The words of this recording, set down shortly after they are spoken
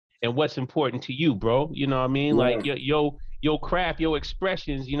and what's important to you, bro. You know what I mean? Yeah. Like your craft, your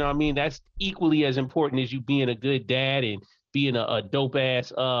expressions, you know what I mean? That's equally as important as you being a good dad and being a dope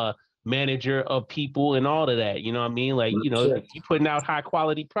ass manager of people and all of that. You know what I mean? Like, you know, Sure. you putting out high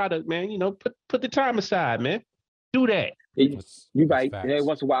quality product, man, you know, put the time aside, man. Do that. You right. facts. And every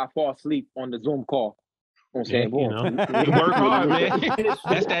once in a while I fall asleep on the Zoom call. You know what I'm saying? You know, you work hard, man.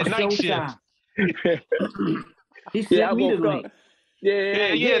 That's that night shift. He sent me the link.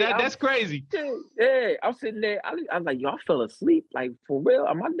 Yeah. That's crazy. Yeah. I'm sitting there. I'm like, y'all fell asleep. Like, for real?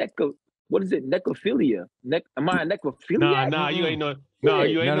 Am I what is it? Necrophilia? Am I a necrophiliac? Nah, you ain't no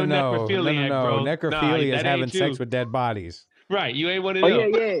necrophiliac, bro. Necrophilia is having sex with dead bodies. Right, you ain't one of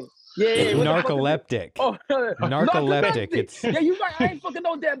them. Yeah. It's narcoleptic. Narcoleptic. It's yeah, you right. I ain't fucking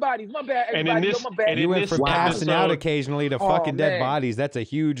no dead bodies. My bad, everybody. My bad. You went from passing out occasionally to fucking dead bodies. That's a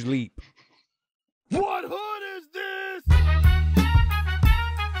huge leap. What hood is this?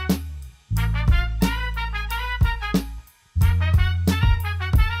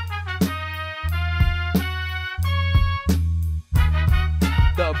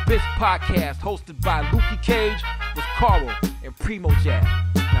 The Abyss Podcast, hosted by Lukey Cage, with Karl and PrimoJAB.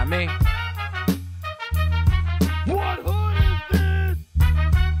 Know what I mean? What hood is this?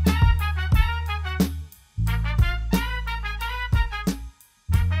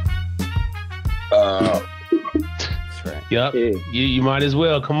 That's right. Yep. Yeah. You might as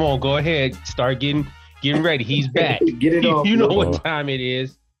well. Come on, go ahead. Start getting ready. He's back. Get it off. You know what time it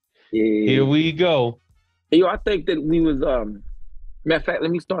is. Yeah. Here we go. Hey, yo, I think that we was matter of fact,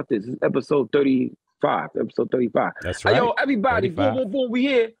 let me start this. This is episode 35. That's right. Hey, yo, everybody, 35. boom, we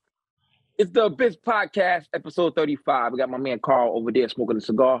here. It's the Abyss Podcast, episode 35. We got my man Karl over there smoking a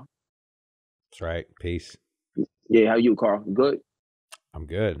cigar. That's right. Peace. Yeah, how you, Karl? Good? I'm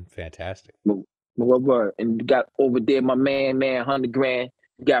good. Fantastic. And you got over there my man, 100 grand.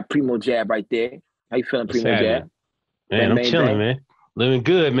 You got PrimoJAB right there. How you feeling, PrimoJAB? Man, I'm chilling, man. Living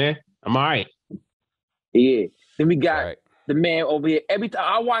good, man. I'm all right. Yeah. Then we got the man over here. Every time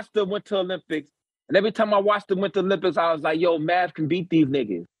I watched the Winter Olympics, and every time I watched the Winter Olympics, I was like, yo, M.A.V can beat these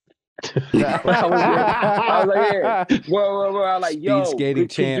niggas. I was like, yeah. Well, I was like, yo,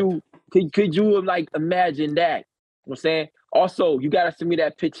 could you like imagine that? You know what I'm saying? Also, you gotta send me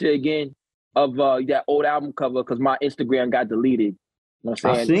that picture again of that old album cover because my Instagram got deleted. You know what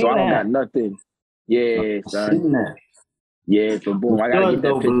I'm saying? So I don't got nothing. Yeah, son. Yeah, so boom, I gotta get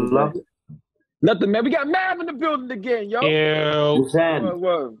that picture. Nothing, man. We got M.A.V in the building again, yo.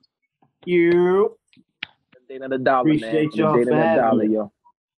 You. Day another dollar, Appreciate man. y'all Day for another having dollar, me. yo.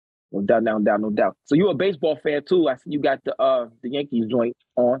 No doubt. So you a baseball fan too? I see you got the Yankees joint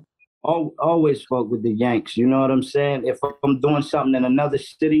on. Always fuck with the Yanks. You know what I'm saying? If I'm doing something in another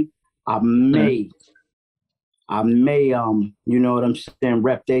city, I may, you know what I'm saying,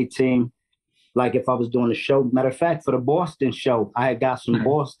 rep their team. Like if I was doing a show. Matter of fact, for the Boston show, I had got some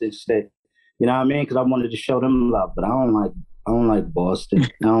Boston shit. You know what I mean? Because I wanted to show them love, but I don't like Boston. I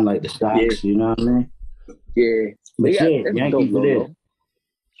don't like the Sox. You know what I mean? Yeah. But Yankees it is.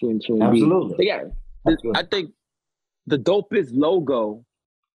 Absolutely. I think the dopest logo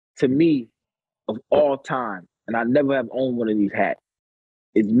to me of all time, and I never have owned one of these hats,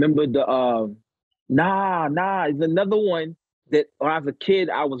 is remember the it's another one that when I was a kid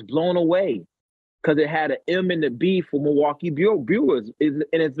I was blown away because it had an M and a B for Milwaukee Brewers, and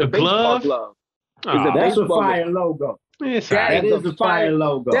it's a baseball glove. That's a fire logo. That is a fire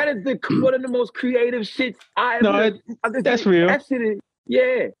logo. That is one of the most creative shits I ever. That's real. That shit is,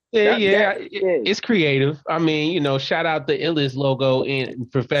 yeah. It's creative. I mean, you know, shout out the illest logo in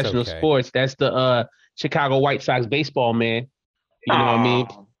professional sports. That's the Chicago White Sox baseball man. You know what I mean?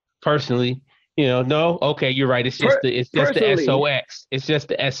 Personally, you know, no, okay, you're right. It's just the SOX. It's just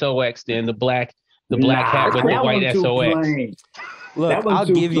the SOX. Then the black hat with the white SOX. Look, I'll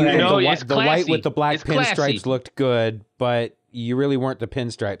give you the white with the black pinstripes looked good, but you really weren't the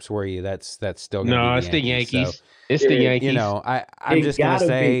pinstripes, were you? That's still gonna be it's the Yankees. So, it's the Yankees. You know, I'm just gonna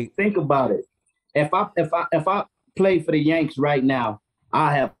say. Think about it. If I play for the Yanks right now,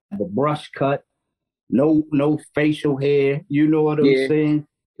 I have the brush cut, no facial hair. You know what I'm saying?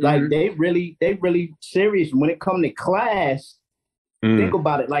 Like they really serious when it come to class. Think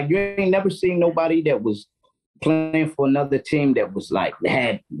about it. Like you ain't never seen nobody that was playing for another team that was like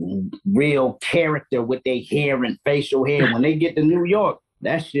had real character with their hair and facial hair. When they get to New York,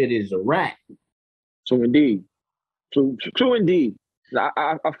 that shit is a wrap. True indeed. True indeed.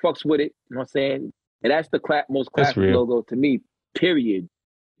 I fucks with it. You know what I'm saying? And that's the most classic logo to me, period,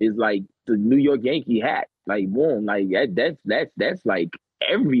 is like the New York Yankee hat. Like, boom, like that's like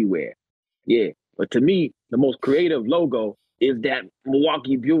everywhere. Yeah. But to me, the most creative logo is that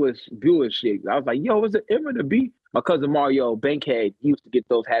Milwaukee Buick shit. I was like, yo, is it ever to be? My cousin Mario Bankhead, he used to get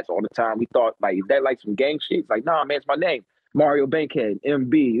those hats all the time. We thought, like, is that like some gang shit? It's like, nah, man, it's my name. Mario Bankhead,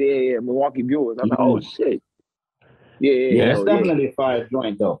 MB, yeah, Milwaukee Buick. I was like, oh, shit. Yeah, it's definitely a fire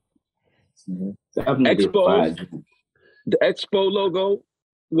joint, though. Definitely a fire joint. The Expo logo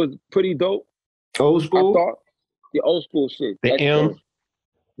was pretty dope. Old school? I thought. The old school shit. The Expo. M?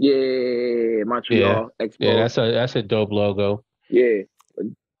 Yeah, Montreal, Expo. Yeah, that's a dope logo. Yeah.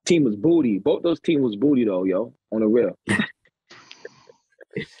 Team was booty. Both those teams was booty, though, yo, on the real.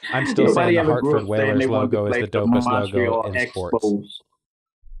 I'm still saying the Hartford Whalers logo is the dopest logo in sports.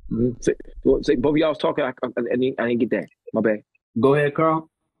 Say, both of y'all was talking. I didn't get that. My bad. Go ahead, Karl.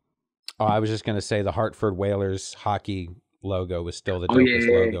 Oh, I was just going to say the Hartford Whalers hockey logo was still the dopest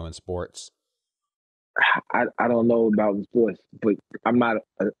logo in sports. I don't know about sports, but I'm not.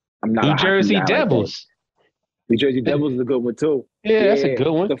 New Jersey Devils. New Jersey Devils is a good one too. Yeah, that's a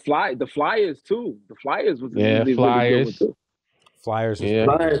good one. The Flyers too. The Flyers was Flyers. Really good one too. Flyers.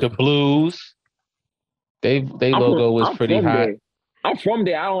 The Blues. They logo was pretty hot. There. I'm from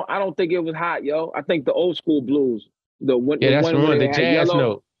there. I don't think it was hot, yo. I think the old school Blues. The one the jazz yellow,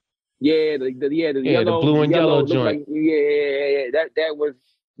 note. Yeah, the yellow, the blue and yellow joint. Like, that was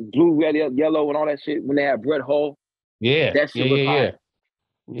blue, red, yellow, and all that shit. When they had Brett Hull. Yeah, that shit was hot.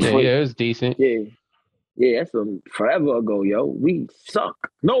 Yeah, it was decent. Yeah, that's forever ago, yo. We suck.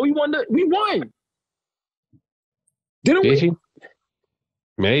 No, we won. Didn't we? Did you?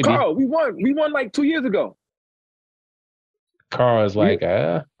 Maybe. Karl, we won. We won like 2 years ago. Karl is like,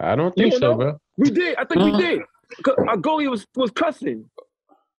 I don't think so, bro. We did. I think we did. Our goalie was cussing.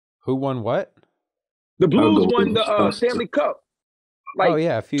 Who won what? The Blues won the Stanley Cup. Like,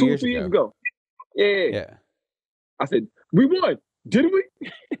 a few 2 years or 3 years ago. Yeah. I said, we won. Didn't we?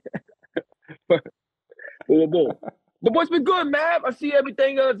 But boys been good, man. I see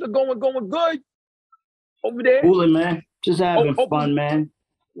everything going good over there. Cooling, man. Just having fun, man.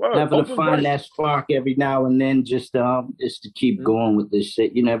 Having to find that spark every now and then, just to keep going with this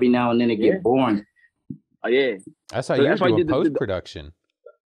shit. You know, every now and then it get boring. Oh yeah. I saw you were doing post production.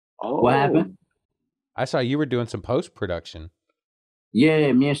 What happened? I saw you were doing some post production.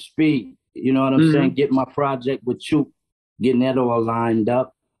 Yeah, me and Speed. You know what I'm saying? Getting my project with Choop, getting that all lined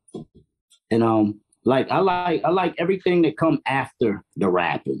up, and I like everything that come after the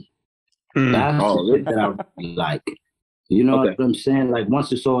rapping. That's the shit that I really like. You know what I'm saying? Like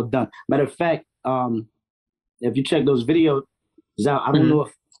once it's all done. Matter of fact, if you check those videos out, I don't know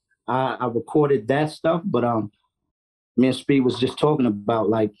if I recorded that stuff, but me and Speed was just talking about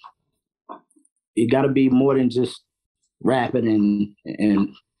like you got to be more than just rapping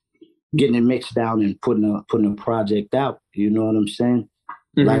and getting it mixed down and putting a project out. You know what I'm saying?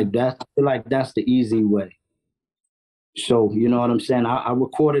 Like that. I feel like that's the easy way. So you know what I'm saying? I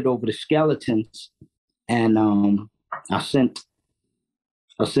recorded over the Skeletons, and I sent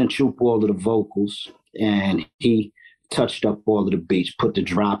Choop all of the vocals, and he touched up all of the beats, put the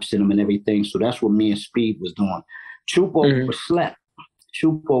drops in them and everything. So that's what me and Speed was doing. Choop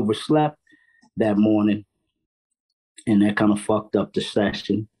overslept that morning, and that kind of fucked up the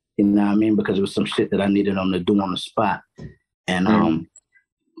session. You know what I mean? Because it was some shit that I needed him to do on the spot, and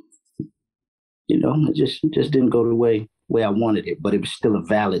you know, it just didn't go the way I wanted it, but it was still a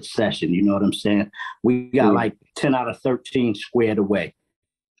valid session. You know what I'm saying? We got like 10 out of 13 squared away.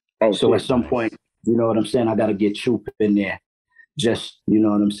 So at some point, you know what I'm saying, I got to get Choop in there. Just, you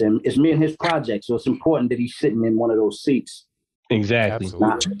know what I'm saying? It's me and his project, so it's important that he's sitting in one of those seats. Exactly.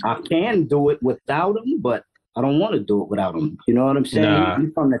 Now, I can do it without him, but I don't want to do it without him. You know what I'm saying?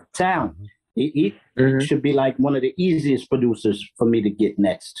 He's from the town. He should be like one of the easiest producers for me to get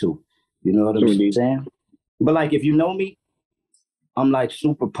next to. You know what I'm saying? But like, if you know me, I'm like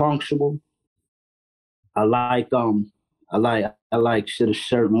super punctual. I like shit a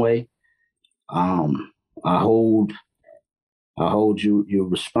certain way. I hold you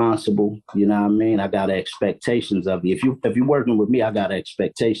responsible. You know what I mean? I got expectations of you. If you're working with me, I got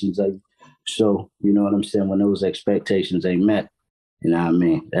expectations of you. So you know what I'm saying? When those expectations ain't met, you know what I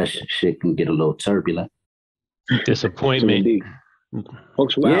mean? That shit can get a little turbulent. Disappointment.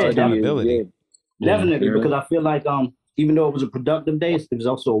 Accountability. Definitely, because I feel like even though it was a productive day, it was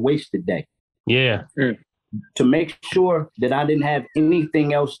also a wasted day. Yeah. To make sure that I didn't have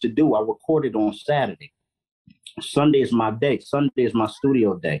anything else to do, I recorded on Saturday. Sunday is my day. Sunday is my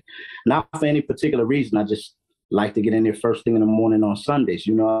studio day. Not for any particular reason. I just like to get in there first thing in the morning on Sundays.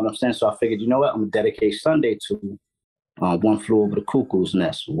 You know what I'm saying? So I figured, you know what? I'm going to dedicate Sunday to One Flew Over the Cuckoo's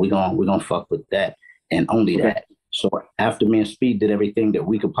Nest. We're gonna fuck with that and only that. So after me and Speed did everything that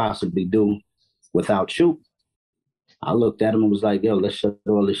we could possibly do without Choop, I looked at him and was like, yo, let's shut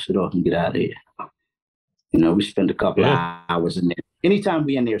all this shit off and get out of here. You know, we spend a couple of hours in there. Anytime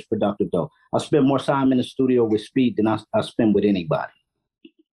we in there is productive, though. I spend more time in the studio with Speed than I spend with anybody.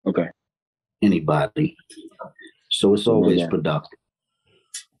 Okay. Anybody. So it's always productive.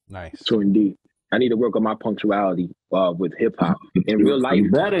 Nice. So indeed. I need to work on my punctuality with hip hop. In real life.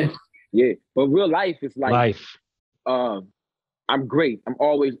 Better. Yeah. But real life is like I'm great. I'm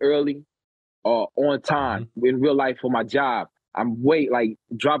always early, on time. In real life for my job. I'm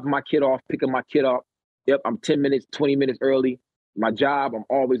dropping my kid off, picking my kid up. Yep, I'm 10 minutes, 20 minutes early. My job, I'm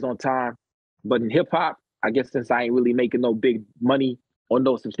always on time. But in hip hop, I guess since I ain't really making no big money or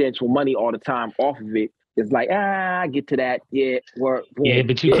no substantial money all the time off of it, it's like, I get to that. Yeah, work. Yeah,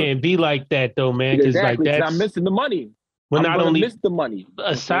 but you can't be like that though, man. Because exactly, like I'm missing the money. Well, I'm not only miss the money.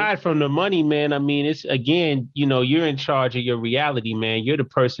 Aside from the money, man, I mean, it's again, you know, you're in charge of your reality, man. You're the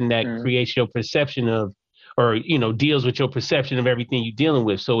person that creates your perception of, or, you know, deals with your perception of everything you're dealing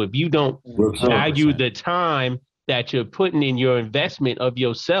with. So if you don't value the time that you're putting in your investment of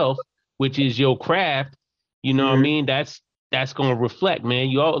yourself, which is your craft, you know what I mean? That's going to reflect, man.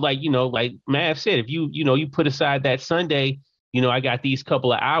 You all like, you know, like M.A.V said, if you put aside that Sunday, you know, I got these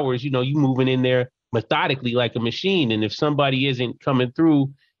couple of hours, you know, you moving in there methodically like a machine. And if somebody isn't coming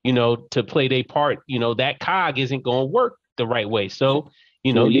through, you know, to play their part, you know, that cog isn't going to work the right way. So,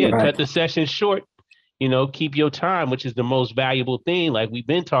 you know, cut the session short, you know, keep your time, which is the most valuable thing, like we've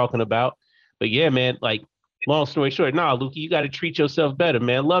been talking about. But yeah, man, like, long story short, Lukey, you got to treat yourself better,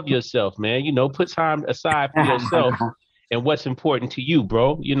 man. Love yourself, man. You know, put time aside for yourself and what's important to you,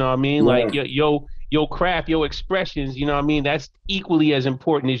 bro. You know what I mean? Like your craft, your expressions, you know what I mean? That's equally as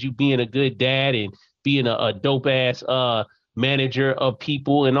important as you being a good dad and being a dope ass manager of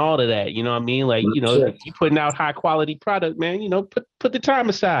people and all of that. You know what I mean? Like, you know, if you putting out high quality product, man, you know, put the time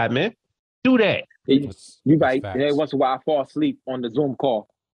aside, man. Do that. You right. And every once in a while I fall asleep on the Zoom call.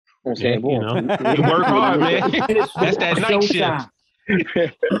 You know what I'm saying? You know, you work hard, man. That's that night shift.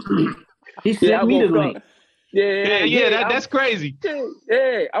 He sent me the link. Yeah, that's crazy.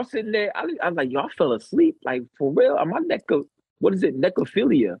 Yeah, I'm sitting there. I'm like, y'all fell asleep. Like, for real? Am I what is it?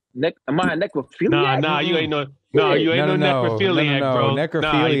 Necrophilia? Am I a necrophiliac? Nah, you ain't no necrophiliac, bro.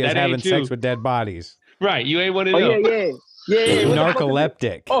 Necrophilia is having sex with dead bodies. Right, you ain't one of them. Yeah.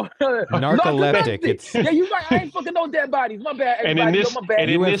 Narcoleptic. Narcoleptic. It's you right. I ain't fucking no dead bodies. My bad. Everybody. My bad.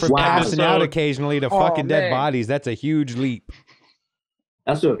 You went from passing out occasionally to fucking dead bodies. That's a huge leap.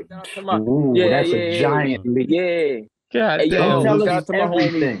 That's a giant leap. Yeah. God, shout out to my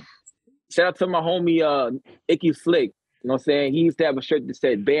homie. Shout out to my homie Icky Slick. You know what I'm saying? He used to have a shirt that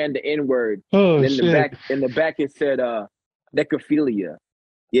said "ban the N-word." Oh, and shit. In the back it said necrophilia.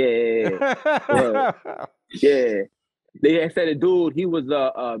 Yeah. Yeah. They said a dude, he was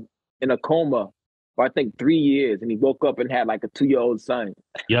in a coma for I think 3 years, and he woke up and had like a 2-year-old son.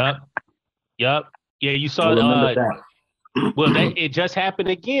 Yep. Yeah, you saw that. Well, it just happened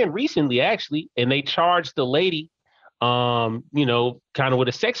again recently, actually, and they charged the lady, you know, kind of with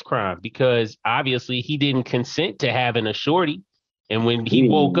a sex crime because obviously he didn't consent to having a shorty, and when he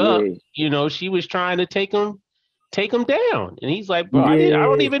woke up, you know, she was trying to take him down, and he's like, bro, I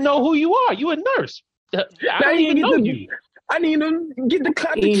don't even know who you are. You a nurse. I don't even know you. I need to get the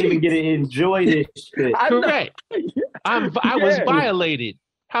cut. He didn't even get to enjoy this shit. Correct. I was violated.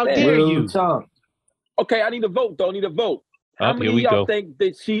 How dare you? Okay, I need a vote, though. I need a vote. How many of y'all think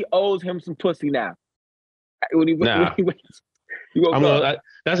that she owes him some pussy now?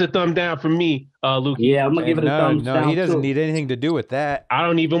 That's a thumb down from me, Lukey. Yeah, I'm gonna give it a thumbs down. No, he doesn't need anything to do with that. I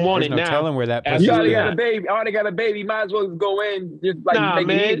don't even want There's it no now. telling where that pussy You already got a baby. I already got a baby. Might as well go in. Just like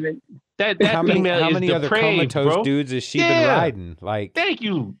make it even. That how female many is other depraved, comatose bro. dudes has she been riding? Like, thank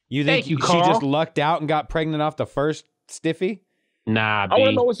you. You think she Karl. just lucked out and got pregnant off the first stiffy? Nah, I want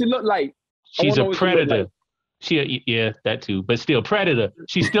to know what she looked like. She's a predator. Yeah, that too. But still, predator.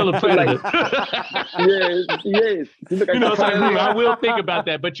 She's still a predator. Yeah, she is. She look like you know, so I will think about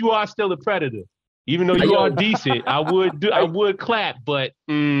that. But you are still a predator, even though you are decent. I would clap, but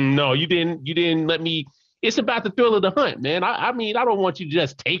no, you didn't let me. It's about the thrill of the hunt, man. I mean, I don't want you to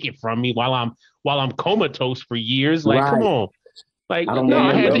just take it from me while I'm comatose for years. Like, come on. Like,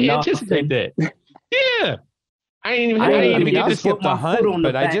 I had to anticipate that. Yeah. I ain't even get to skip the hunt,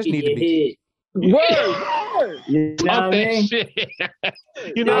 but I just need to be. Word. You know what I mean?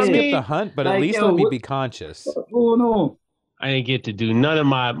 You know what I mean? Skip the hunt, but at least let me be conscious. Oh no. I didn't get to do none of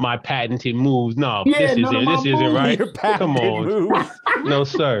my patented moves. No, this isn't right. Come on. No,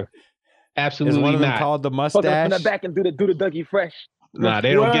 sir. Absolutely Is one of them not. called the Fuck up mustache? from the back and do the Dougie Fresh. Nah,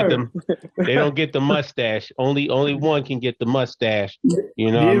 they don't get them. They don't get the mustache. Only one can get the mustache.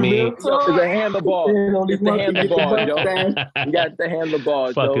 You know what I mean? It's a handlebar. It's the handlebar, Joe. You got the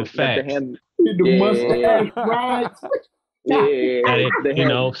handlebar, Joe. Fucking facts. The mustache, right?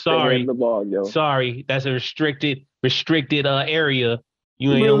 Yeah. Sorry. Sorry, that's a restricted area.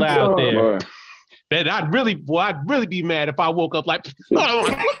 You ain't allowed there. Man, I'd really be mad if I woke up like,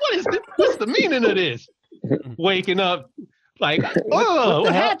 what is this? What's the meaning of this? Waking up like,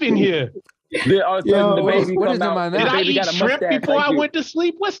 what happened here? The baby what is in my mouth? Did I eat shrimp before I went to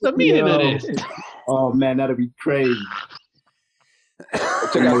sleep? What's the meaning of this? Oh man, that'd be crazy.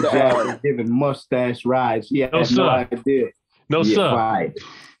 PrimoJAB giving mustache rides. Yeah, no idea. No sir. Right.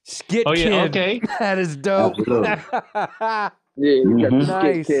 Skit kid. Okay. That is dope. Yeah, you got the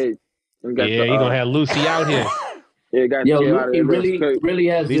skit kid. You're gonna have Lucy out here. Lukey really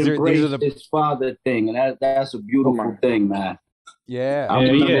has embraced his father thing, and that's a beautiful thing, man. Yeah.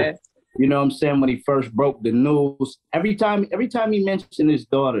 You know what I'm saying? When he first broke the news, every time he mentioned his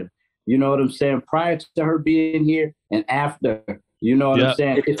daughter, you know what I'm saying? Prior to her being here and after, you know what I'm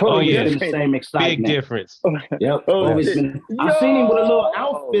saying? It's always been the same excitement. Big difference. Yep. Always been. I seen him with a little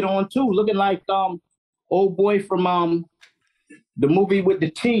outfit on too, looking like old boy from the movie with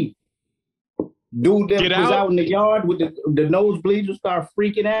the T. Dude that was out in the yard with the nosebleeds who start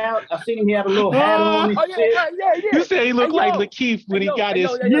freaking out. I seen him. He had a little hat on. You said he looked like Lakeith when he got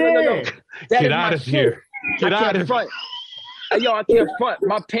his. Get out of here. Get out of here. Yo, I can't front.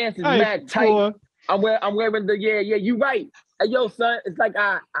 My pants is mad tight. I'm wearing the you right. Hey, yo, son, it's like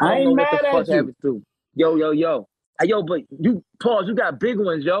I don't know what the fuck happens to. Yo. Hey, yo, but you you got big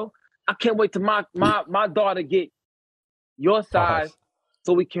ones, yo. I can't wait till my daughter get your size.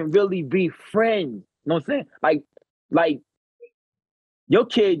 So we can really be friends. You know what I'm saying? Like your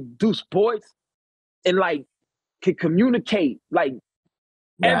kid do sports and like can communicate like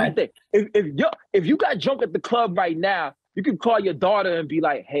everything. If you got drunk at the club right now, you can call your daughter and be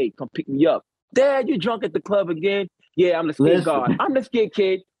like, "Hey, come pick me up." Dad, you drunk at the club again? Yeah, I'm the skate guard. I'm the skate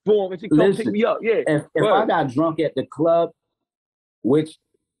kid. Boom, and she come pick me up. Yeah. If I got drunk at the club, which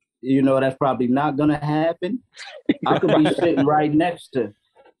you know that's probably not gonna happen, I could be sitting right next to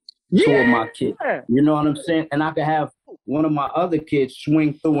two of my kids. You know what I'm saying? And I could have one of my other kids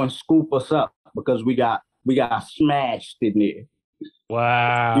swing through and scoop us up because we got smashed in there.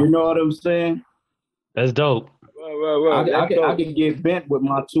 Wow. You know what I'm saying? That's dope. I could get bent with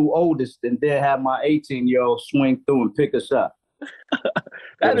my two oldest and then have my 18-year-old swing through and pick us up.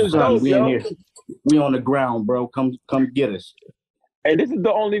 That is dope, we in here. We on the ground, bro. Come get us. And this is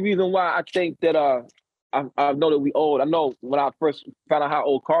the only reason why I think that I know that we old. I know when I first found out how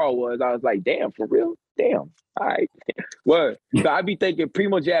old Karl was, I was like, damn, for real? Damn. All right. Word. So I be thinking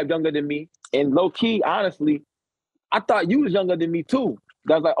PrimoJAB younger than me. And low key, honestly, I thought you was younger than me too.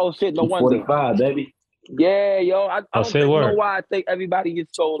 I was like, oh shit, no wonder. 45, baby. Yeah, yo. I don't know why I think everybody is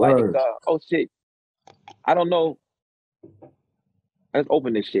so like, oh shit. I don't know. Let's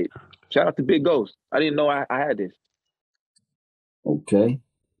open this shit. Shout out to Big Ghost. I didn't know I had this. Okay.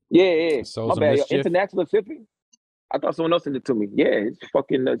 Yeah. My bad. Yo, International Pacific? I thought someone else sent it to me. Yeah, it's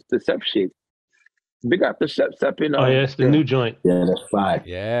fucking the Sep shit. Big up the Sep in. Oh, yeah, it's the new joint. Yeah, that's fine.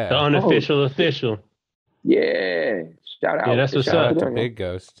 Yeah. The unofficial official. Yeah. Shout out. Yeah, that's what's up. To Big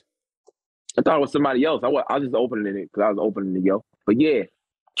Ghost. I thought it was somebody else. I was just opening it because I was opening it, yo. But yeah,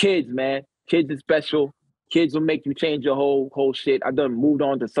 kids, man. Kids is special. Kids will make you change your whole shit. I done moved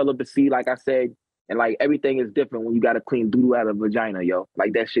on to celibacy, like I said. And like everything is different when you got to clean doodle out of a vagina, yo.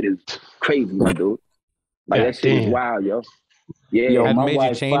 Like that shit is crazy, my dude. Like that shit is wild, yo. Yeah, yo, that made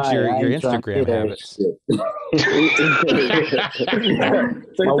you change your Instagram habits.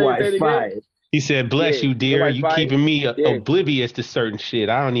 My wife fired. He said, bless you, dear. You keeping me oblivious to certain shit.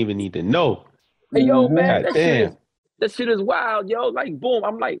 I don't even need to know. Hey, yo, man, that shit is wild, yo. Like, boom.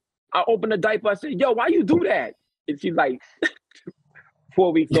 I'm like, I opened the diaper. I said, yo, why you do that? And she's like,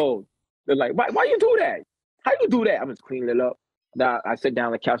 4 weeks old. They're like, why you do that? How you do that? I'm just cleaning it up. Now I sat down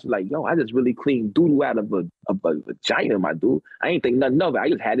on the couch and like, yo, I just really cleaned doodle out of a vagina, my dude. I ain't think nothing of it. I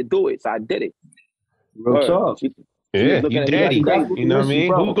just had to do it, so I did it. Real talk. Yeah, you daddy. You know what I mean?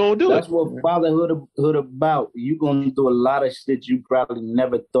 Bro, who gonna do that's it? That's what fatherhood about. You gonna do a lot of shit you probably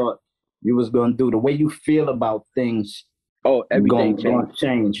never thought you was gonna do. The way you feel about things, everything gonna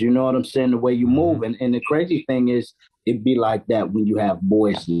change. You know what I'm saying? The way you move, and the crazy thing is, it be like that when you have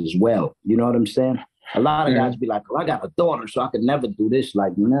boys as well. You know what I'm saying? A lot of guys be like, "Oh, I got a daughter, so I could never do this."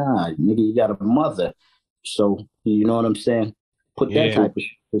 Like, nah, nigga, you got a mother, so you know what I'm saying? Put that type of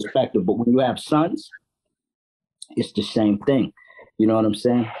perspective. But when you have sons, it's the same thing. You know what I'm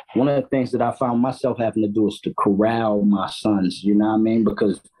saying? one of the things that I found myself having to do is to corral my sons, you know what I mean?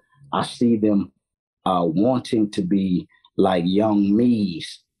 Because I see them wanting to be like young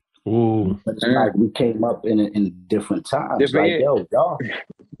me's. Ooh. But it's like we came up in different times. Like, yo, y'all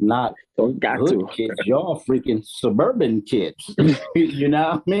not hood kids, y'all freaking suburban kids. You know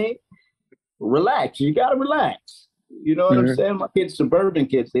what I mean? Relax. You gotta relax. You know what I'm saying? My kids, suburban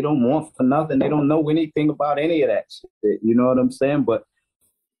kids, they don't want for nothing. They don't know anything about any of that shit. You know what I'm saying? But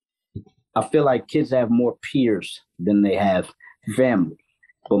I feel like kids have more peers than they have family.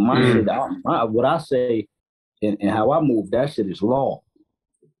 But my shit, what I say and how I move, that shit is law.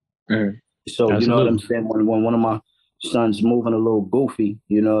 So you know what I'm saying? When one of my sons moving a little goofy,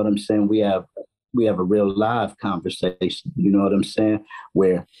 you know what I'm saying? We have a real live conversation. You know what I'm saying?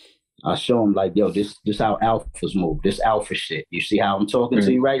 Where I show him like, yo, this how alphas move. This alpha shit. You see how I'm talking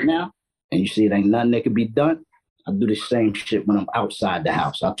to you right now? And you see it ain't nothing that can be done? I do the same shit when I'm outside the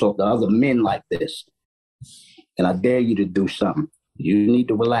house. I talk to other men like this. And I dare you to do something. You need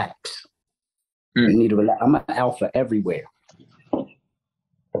to relax. You need to relax. I'm an alpha everywhere.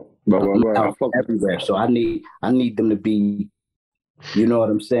 Alpha everywhere. So I need them to be, you know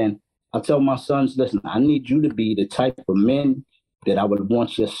what I'm saying? I tell my sons, listen, I need you to be the type of men that I would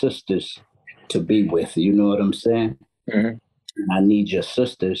want your sisters to be with. You know what I'm saying? I need your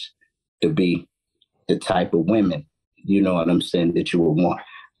sisters to be the type of women, you know what I'm saying, that you would want.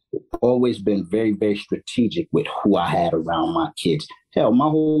 Always been very, very strategic with who I had around my kids. Hell, my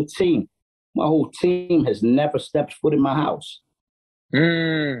whole team has never stepped foot in my house.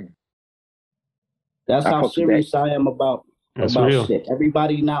 That's how serious I am about shit.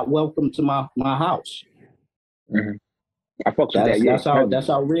 Everybody not welcome to my house. I fuck with that. That's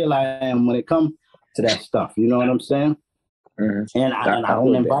how real I am when it comes to that stuff. You know what I'm saying? And I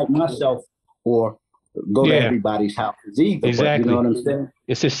don't invite myself or go to everybody's houses either. Exactly. But you know what I'm saying?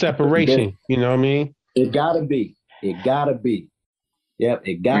 It's a separation. You know what I mean? It gotta be. Yep,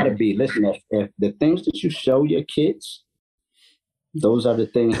 it gotta be. Listen, if the things that you show your kids, those are the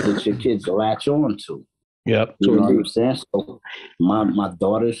things that your kids latch on to. Yep. You know what I'm saying? So my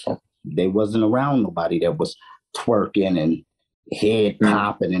daughters, they wasn't around nobody that was twerking and head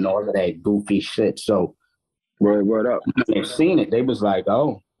popping and all of that goofy shit. So word up. When they seen it, they was like,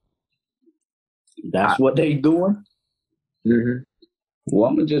 oh, that's what they doing? Well,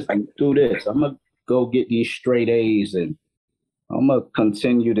 I'm gonna just do this. I'm gonna go get these straight A's and I'm gonna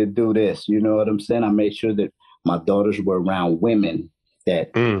continue to do this. You know what I'm saying? I made sure that my daughters were around women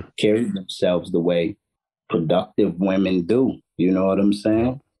that carried themselves the way productive women do. You know what I'm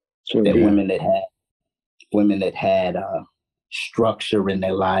saying? That women that had structure in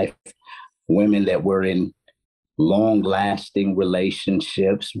their life, women that were in long-lasting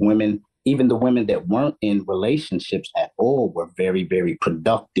relationships, even the women that weren't in relationships at all were very, very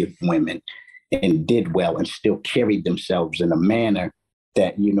productive women and did well and still carried themselves in a manner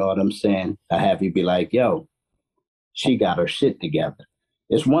that, you know what I'm saying, I have you be like, yo, she got her shit together.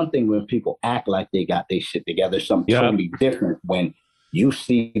 It's one thing when people act like they got their shit together, something totally different when you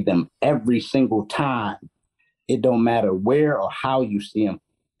see them every single time. It don't matter where or how you see them,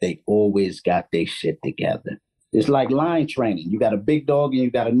 they always got their shit together. It's like line training. You got a big dog and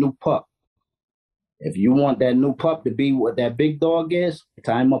you got a new pup. If you want that new pup to be what that big dog is,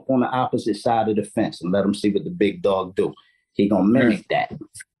 tie him up on the opposite side of the fence and let him see what the big dog do. He gonna mimic that.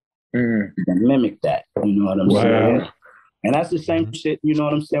 He gonna mimic that. You know what I'm saying? And that's the same shit, you know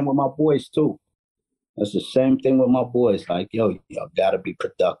what I'm saying, with my boys too. That's the same thing with my boys. Like, yo, y'all gotta be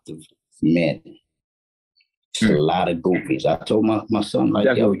productive men. It's a lot of goofies. I told my son,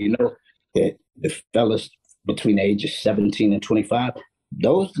 like, yo, you know, that the fellas between the ages 17 and 25,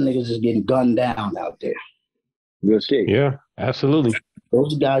 those niggas is getting gunned down out there. Real shit. Yeah, absolutely.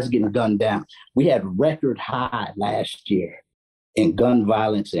 Those guys getting gunned down. We had record high last year in gun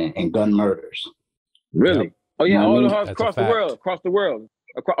violence and gun murders. Really? Yep. Oh yeah, all That's across the world, across the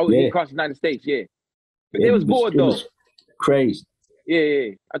United States, But it was bored though. Crazy.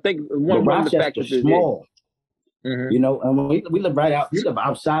 Yeah. I think one of the factors is small. You know, and we live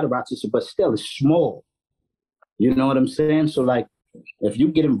outside of Rochester, but still it's small. You know what I'm saying? So like, if you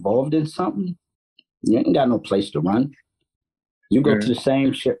get involved in something, you ain't got no place to run. You go to the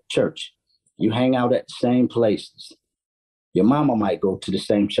same church. You hang out at the same places. Your mama might go to the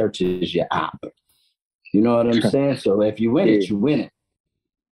same church as your Abbot. You know what I'm saying? So if you win it, you win it.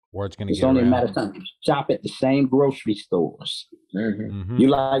 Word's gonna it's only a matter of time. You shop at the same grocery stores. You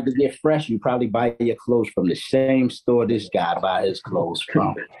like to get fresh, you probably buy your clothes from the same store this guy buy his clothes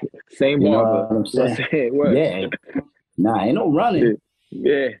from. Same barber. You know what I'm saying? Yeah. Nah, ain't no running.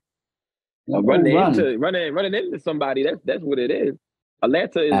 Yeah. Running into somebody, that's what it is.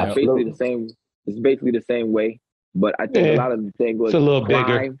 Atlanta is basically the same. It's basically the same way, but I think a lot of the thing was it's a little crime.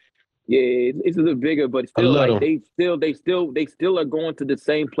 bigger. Yeah, it's a little bigger, but still, like they still are going to the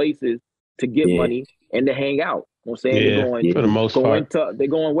same places to get money and to hang out. You know what I'm saying? Yeah, they're going for the most part. They're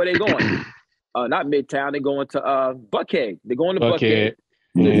going where they going? Not Midtown. They're going to Buckhead. They're going to Buckhead.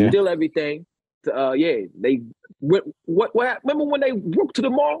 They steal everything. They went. What? Remember when they went to the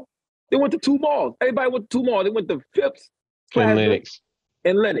mall? They went to 2 malls. Everybody went to 2 malls. They went to Phipps, Plaza,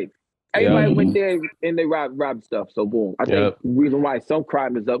 and Lennox. Everybody went there and they robbed stuff. So boom. I think the reason why some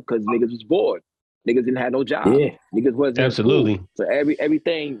crime is up because niggas was bored. Niggas didn't have no job. Yeah. Niggas wasn't absolutely. In school. So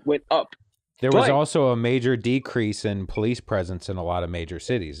everything went up. There was also a major decrease in police presence in a lot of major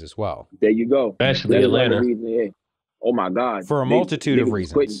cities as well. There you go. Especially Atlanta. Oh my God. For a multitude of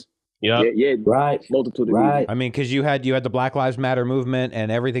reasons. Yeah, right. Multitude of reasons. I mean, because you had the Black Lives Matter movement and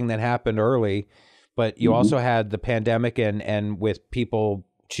everything that happened early, but you also had the pandemic and with people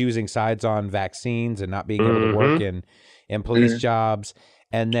choosing sides on vaccines and not being able to work in police jobs.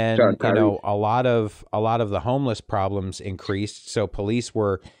 And then, a lot of the homeless problems increased. So police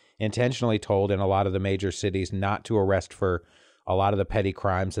were intentionally told in a lot of the major cities not to arrest for a lot of the petty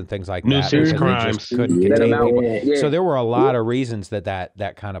crimes and things like that. Nuisance crimes. Couldn't contain people. So there were a lot of reasons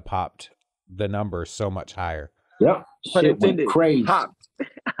that kind of popped the numbers so much higher. Yep. Shit went crazy. No,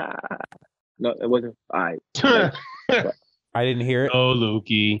 it wasn't. All right. I didn't hear it. Oh,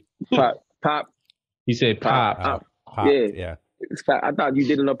 Lukey. Pop. He said pop. Pop. Yeah. I thought you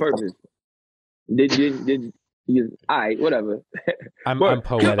did it on purpose. Did you? All right, whatever. I'm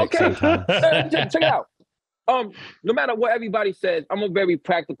poetic sometimes. Check it out. No matter what everybody says, I'm a very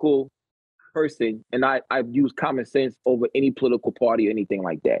practical person, and I use common sense over any political party or anything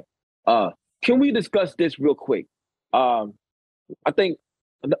like that. Can we discuss this real quick? I think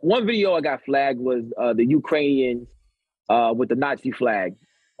one video I got flagged was the Ukrainians with the Nazi flag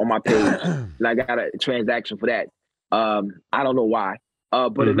on my page, and I got a transaction for that. I don't know why.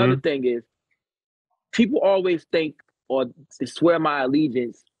 But another thing is, people always think or swear my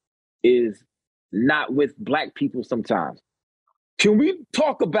allegiance is not with Black people sometimes. Can we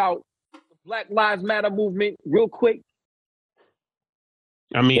talk about the Black Lives Matter movement real quick?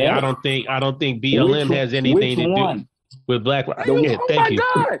 I mean, I don't think BLM has anything to do with Black Lives. Thank you.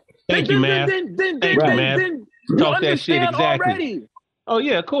 Thank you, man. Thank you, man. Talk that shit exactly. Already. Oh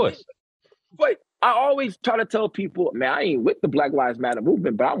yeah, of course. But I always try to tell people, man, I ain't with the Black Lives Matter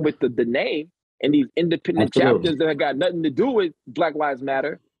movement, but I'm with the name and these independent chapters that got nothing to do with Black Lives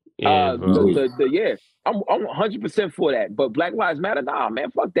Matter. I'm 100% for that. But Black Lives Matter, nah, man,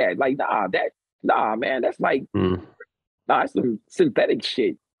 fuck that. Like, nah, man, that's like, that's some synthetic shit.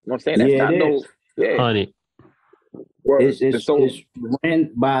 You know what I'm saying? That's not honey. It's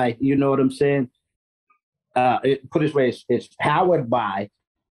ran by, you know what I'm saying? Put it this way, it's powered by,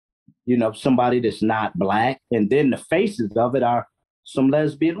 somebody that's not Black, and then the faces of it are some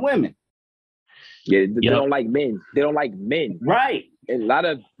lesbian women. Yeah, they don't like men. They don't like men. Right. And a lot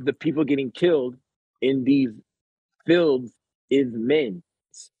of the people getting killed in these fields is men.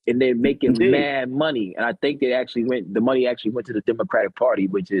 And they're making mad money. And I think the money actually went to the Democratic Party,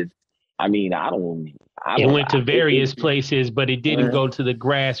 which is, it went to various places, but it didn't go to the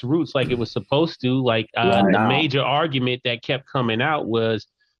grassroots like it was supposed to. Like the major argument that kept coming out was,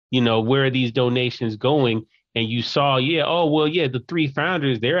 where are these donations going? And you saw, the 3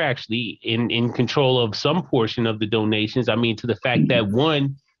 founders, they're actually in control of some portion of the donations. I mean, to the fact that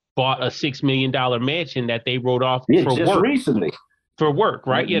one bought a $6 million mansion that they wrote off for work. Recently. For work,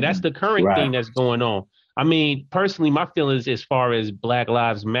 right? Yeah, that's the current thing that's going on. I mean, personally, my feelings as far as Black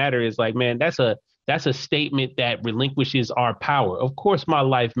Lives Matter is like, man, that's a statement that relinquishes our power. Of course, my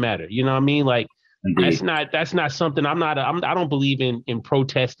life matter. You know what I mean? Like, that's not something I don't believe in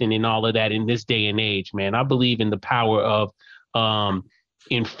protesting and all of that in this day and age, man. I believe in the power of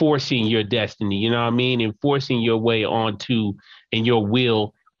enforcing your destiny. You know what I mean? Enforcing your way onto and your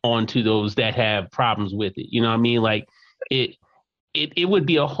will onto those that have problems with it. You know what I mean? Like it would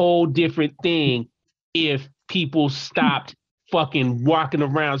be a whole different thing if people stopped fucking walking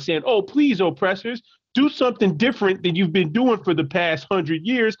around saying, "Oh, please, oppressors, do something different than you've been doing for the past 100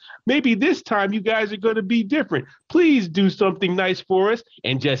 years. Maybe this time you guys are going to be different. Please do something nice for us."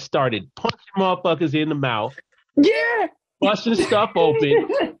 And just started punching motherfuckers in the mouth. Yeah. Busting stuff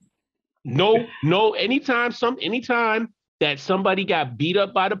open. Anytime that somebody got beat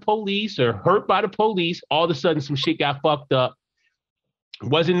up by the police or hurt by the police, all of a sudden some shit got fucked up.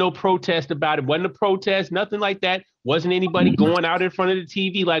 Wasn't no protest about it. Wasn't a protest, nothing like that. Wasn't anybody going out in front of the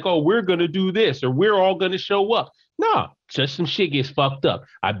TV like, "Oh, we're going to do this or we're all going to show up." No, just some shit gets fucked up.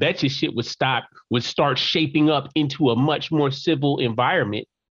 I bet you shit would start shaping up into a much more civil environment.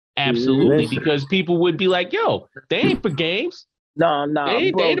 Absolutely, because people would be like, yo, they ain't for games. No,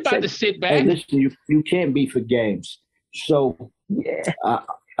 they bro, ain't about to sit back. Hey, listen, you can't be for games. So look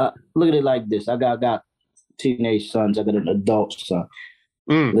at it like this. I got teenage sons. I got an adult son.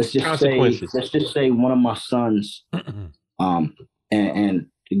 Let's just say one of my sons, and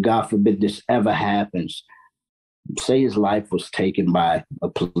God forbid this ever happens. Say his life was taken by a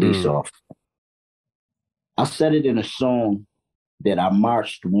police officer. I said it in a song that I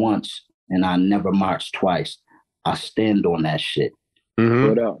marched once and I never marched twice. I stand on that shit.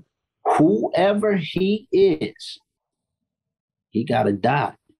 What up? Whoever he is, he gotta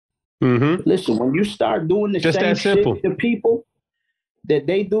die. Listen, when you start doing the same shit to people that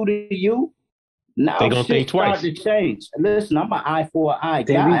they do to you, now they gonna think twice. Start to change. Listen, I'm an eye for an eye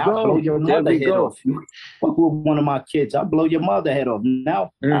guy. I'll blow your mother head off. You fuck with one of my kids, I'll blow your mother head off.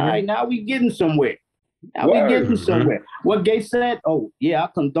 Now, all right, now we getting somewhere. What Gay said, oh yeah, I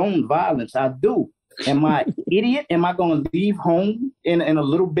condone violence. I do. Am I idiot? Am I gonna leave home in a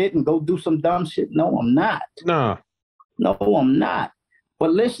little bit and go do some dumb shit? No, I'm not. No, I'm not.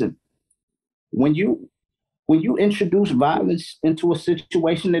 But listen, when you introduce violence into a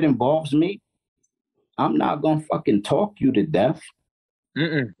situation that involves me, I'm not gonna fucking talk you to death.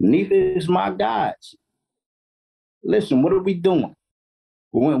 Neither is my guys. Listen, what are we doing?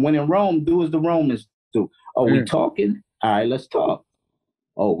 When in Rome, do as the Romans do. Oh, we talking? All right, let's talk.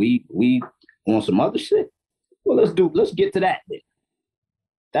 Oh, we on some other shit? Well, let's get to that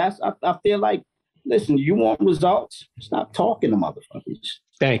then. I feel like, listen, you want results? Stop talking to motherfuckers.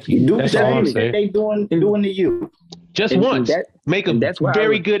 Thank you. Do that's the thing that they doing to you. Just once. Make a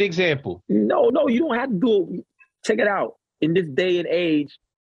very good example. No, you don't have to do it. Check it out. In this day and age,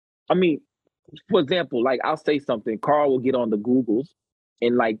 I mean, for example, like I'll say something, Karl will get on the Googles,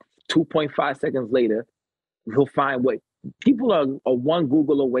 and like 2.5 seconds later, he'll find what people are one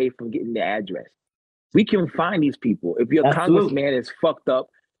Google away from getting the address. We can find these people. If your congressman is fucked up,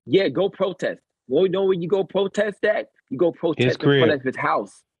 go protest. Well, you know where you go protest at? You go protest in front of his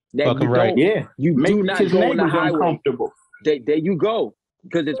house. You do not go on the highway. There you go.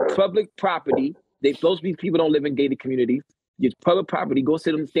 Because it's public property. Those people don't live in gated communities. It's public property. Go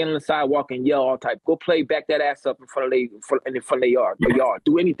stand on the sidewalk and yell all type. Go play back that ass up in front of their yard.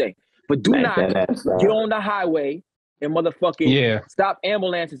 Do anything. But do not get on the highway and motherfucking stop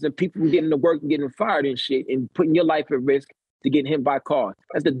ambulances and people from getting to work and getting fired and shit and putting your life at risk to get hit by cars.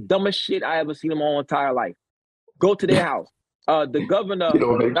 That's the dumbest shit I ever seen in my whole entire life. Go to their house. The governor, I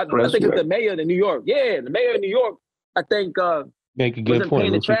think it's the mayor of New York. Yeah, the mayor of New York, I think wasn't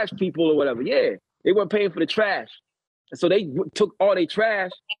paying the trash people or whatever. Yeah, they weren't paying for the trash. And so they took all their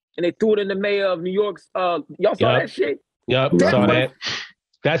trash and they threw it in the mayor of New York's. Y'all saw that shit? Yep, saw that.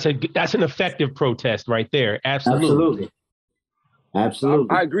 That's an effective protest right there. Absolutely.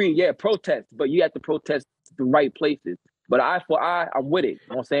 I agree. Yeah, protest, but you have to protest the right places. But eye for eye, I'm with it. You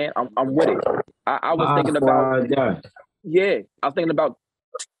know what I'm saying? I'm with it. I was thinking about I was thinking about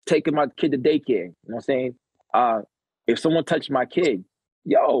taking my kid to daycare. You know what I'm saying? If someone touched my kid,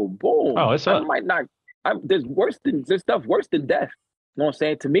 boom. Oh, it's up. I might not. There's stuff worse than death. You know what I'm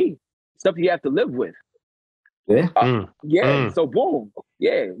saying? To me, stuff you have to live with. So boom.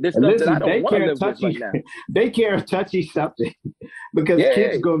 Yeah, this stuff that I don't want to live with right now. Daycare is touchy something because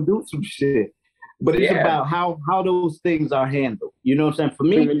kids gonna do some shit. But it's about how those things are handled. You know what I'm saying? For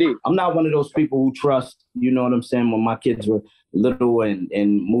me, I'm not one of those people who trust, you know what I'm saying, when my kids were little and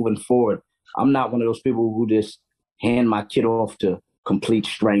moving forward. I'm not one of those people who just hand my kid off to complete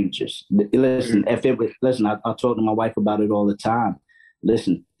strangers. Listen, I talk to my wife about it all the time.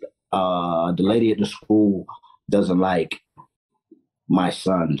 Listen, the lady at the school doesn't like my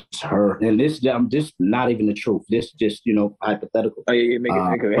son, and this not even the truth. This just, hypothetical.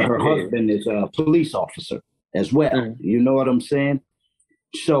 Her husband is a police officer as well. You know what I'm saying?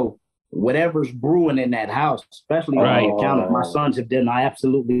 So whatever's brewing in that house, especially on the account of my sons have done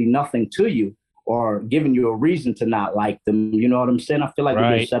absolutely nothing to you or given you a reason to not like them. You know what I'm saying? I feel like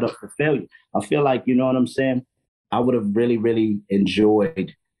we've been set up for failure. I feel like, you know what I'm saying? I would have really, really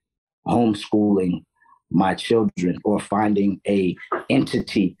enjoyed homeschooling my children or finding a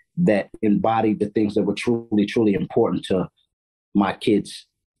entity that embodied the things that were truly, truly important to my kids,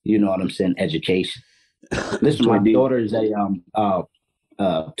 you know what I'm saying, education. Listen, my daughter is a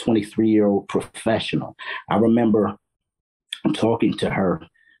 23-year-old professional. I remember talking to her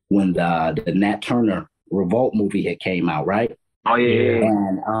when the Nat Turner Revolt movie had came out, right? Oh, yeah.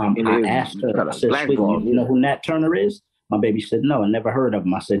 And I asked her, I said, you know who Nat Turner is? My baby said, no, I never heard of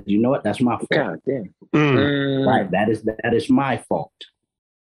them. I said, you know what? That's my fault. God damn. Right. That is my fault.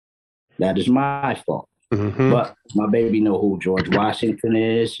 That is my fault. But my baby know who George Washington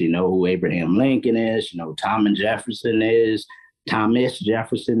is. You know who Abraham Lincoln is. You know who Thomas Jefferson is,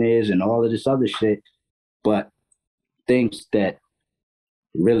 and all of this other shit. But things that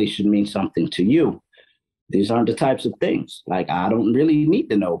really should mean something to you, these aren't the types of things. Like, I don't really need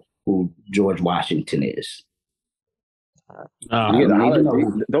to know who George Washington is. Don't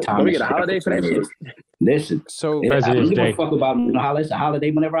we get a holiday for that shit? Listen, so I don't give a fuck about a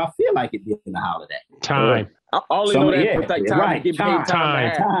holiday whenever I feel like it being a holiday. Time. I only know that for like time right. to get paid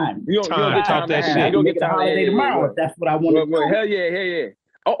time. You don't get Talk that shit. You don't get the holiday tomorrow if that's what I want to do. Hell yeah.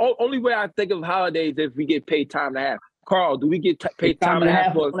 Only way I think of holidays is if we get paid time and a half. Carl, do we get paid time and a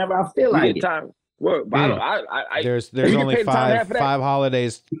half whenever I feel like it? Time. Well, There's only five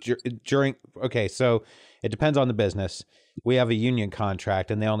holidays during. Okay, so it depends on the business. We have a union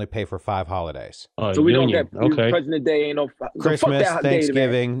contract, and they only pay for 5 holidays. So we don't get President Day, ain't no Christmas,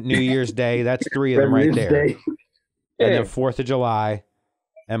 Thanksgiving, New Year's Day. That's 3 of them right there. And then 4th of July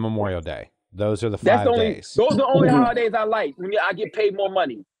and Memorial Day. Those are the 5 days. Those are the only holidays I like. When I get paid more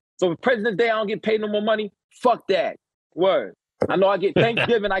money. So President's Day, I don't get paid no more money. Fuck that. Word. I know I get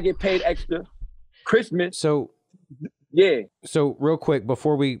Thanksgiving, I get paid extra. Christmas. So real quick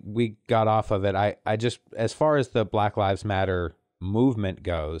before we got off of it, I just, as far as the Black Lives Matter movement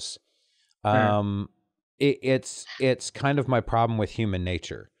goes, it's kind of my problem with human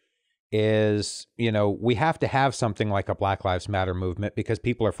nature is, you know, we have to have something like a Black Lives Matter movement because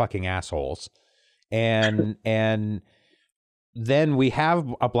people are fucking assholes, and then we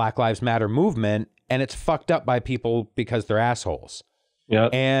have a Black Lives Matter movement and it's fucked up by people because they're assholes. Yeah,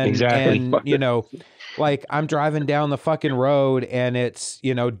 exactly. And, you know, like I'm driving down the fucking road and it's,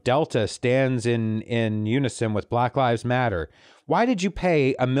 you know, Delta stands in unison with Black Lives Matter. Why did you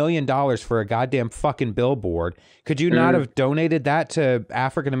pay $1 million for a goddamn fucking billboard? Could you not have donated that to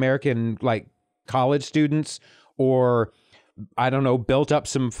African-American, like, college students, or, I don't know, built up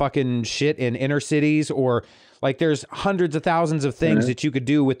some fucking shit in inner cities? Or, like, there's hundreds of thousands of things that you could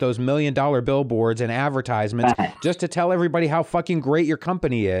do with those $1 million billboards and advertisements just to tell everybody how fucking great your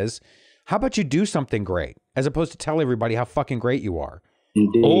company is. How about you do something great as opposed to tell everybody how fucking great you are?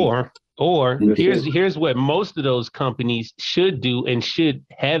 Indeed. Or here's what most of those companies should do and should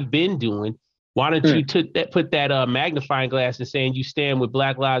have been doing. Why don't you put that magnifying glass and saying you stand with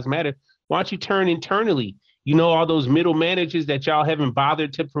Black Lives Matter? Why don't you turn internally? You know, all those middle managers that y'all haven't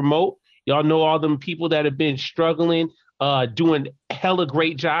bothered to promote. Y'all know all them people that have been struggling, doing hella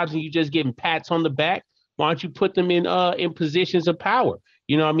great jobs, and you just getting pats on the back. Why don't you put them in positions of power?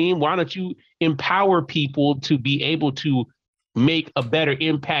 You know what I mean? Why don't you empower people to be able to make a better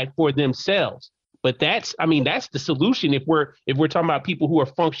impact for themselves? But that's the solution if we're talking about people who are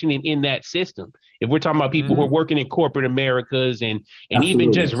functioning in that system. If we're talking about people who are working in corporate Americas and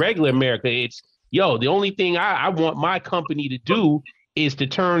even just regular America, it's the only thing I want my company to do is to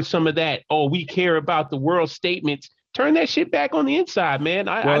turn some of that, we care about the world statements, turn that shit back on the inside, man.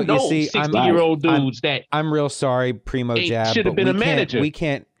 I know 60-year-old dudes that I'm real sorry, PrimoJAB, should have been a manager.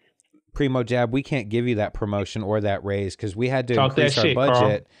 PrimoJAB, we can't give you that promotion or that raise because we had to increase our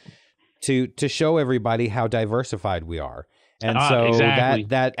budget to show everybody how diversified we are. And so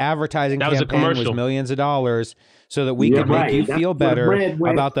that advertising campaign was millions of dollars so that we could make you feel better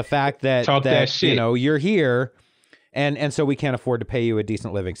about the fact that you know, you're here, and so we can't afford to pay you a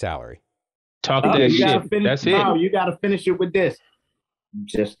decent living salary. That's it. You got to finish it with this.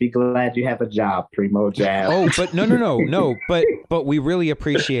 Just be glad you have a job, PrimoJAB. Oh, but no. But we really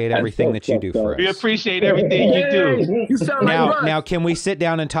appreciate everything that you do for us. We appreciate everything you do. You sound now, can we sit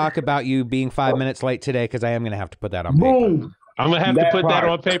down and talk about you being 5 minutes late today? Because I am going to have to put that on paper. Boom. I'm going to have to put that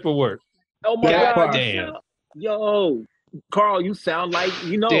on paperwork. Oh my God. Damn. Yo, Carl, you sound like,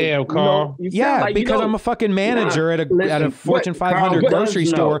 Damn, Karl. Because I'm a fucking manager at a Fortune 500 grocery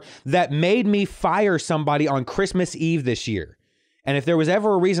store that made me fire somebody on Christmas Eve this year. And if there was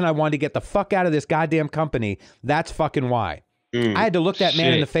ever a reason I wanted to get the fuck out of this goddamn company, that's fucking why. I had to look that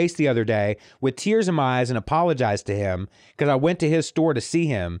man in the face the other day with tears in my eyes and apologize to him because I went to his store to see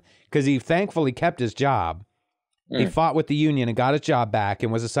him because he thankfully kept his job. He fought with the union and got his job back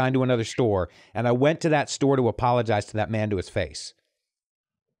and was assigned to another store. And I went to that store to apologize to that man to his face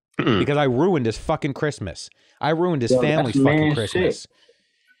because I ruined his fucking Christmas. I ruined his family's fucking Christmas.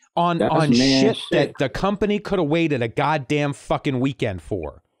 On shit that the company could have waited a goddamn fucking weekend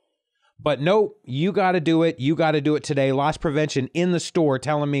for. But no, you got to do it. You got to do it today. Loss prevention in the store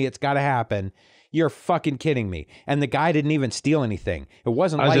telling me it's got to happen. You're fucking kidding me. And the guy didn't even steal anything. It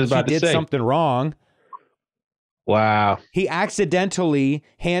wasn't like he did something wrong. Wow. He accidentally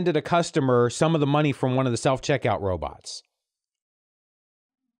handed a customer some of the money from one of the self-checkout robots.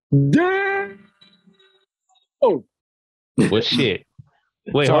 Damn. Oh. Well, shit.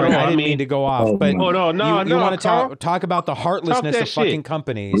 Wait, Sorry, hold on. I didn't mean to go off, but hold on. No, you want Karl? to talk about the heartlessness of fucking shit.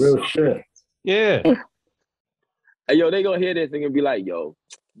 companies. Real shit. Yeah. Hey, yo, they gonna hear this and gonna be like, yo,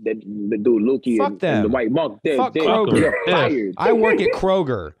 the dude Lukey and the white monk, they're Kroger. fired. I work at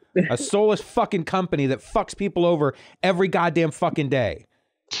Kroger, a soulless fucking company that fucks people over every goddamn fucking day.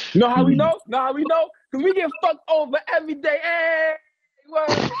 Know how we know? Because we get fucked over every day. Hey,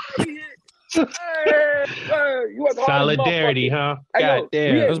 you Solidarity, huh? God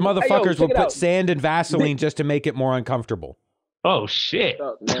damn. Those motherfuckers will put sand and Vaseline just to make it more uncomfortable. Oh shit!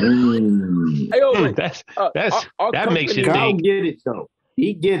 That makes you Karl think. Get it though.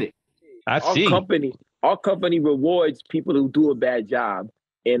 He get it. Our company rewards people who do a bad job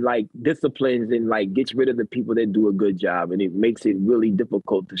and like disciplines and like gets rid of the people that do a good job, and it makes it really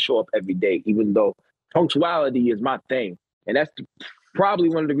difficult to show up every day. Even though punctuality is my thing, and that's probably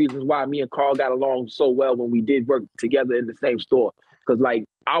one of the reasons why me and Karl got along so well when we did work together in the same store. Because like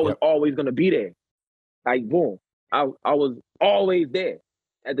I was always gonna be there. Like boom. I was always there.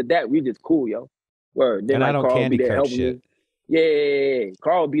 After that, we just cool, yo. Word. Then and like, I don't Karl candy be there coat helping shit. me. Yeah.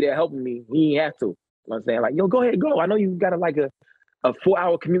 Karl be there helping me. He ain't have to. You know what I'm saying? Like, yo, go ahead, go. I know you got a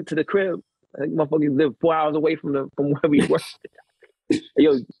 4-hour commute to the crib. I think motherfuckers live 4 hours away from where we work.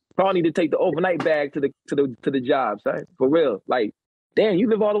 Yo, Karl need to take the overnight bag to the job, son. For real. Like, damn, you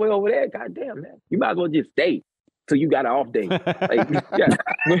live all the way over there? God damn, man. You might as well just stay till you got an off day. Like,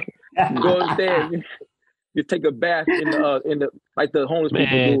 go upstairs. You take a bath in the like the homeless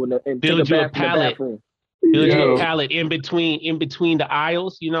people do, and take a bath in the bathroom. Build you a pallet in between the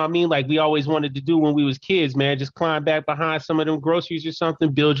aisles. You know what I mean? Like we always wanted to do when we was kids, man. Just climb back behind some of them groceries or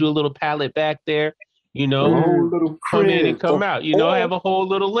something. Build you a little pallet back there. You know, a whole little come in and come out. You know, have a whole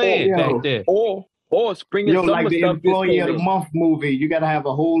little land back there. Or spring and summer like the stuff. Employee of the Month movie. You gotta have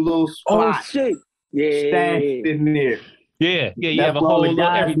a whole little spot. Oh shit! Yeah, stashed in there. Yeah. You have a whole little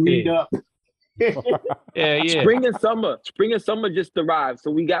everything. Yeah. Spring and summer just arrived,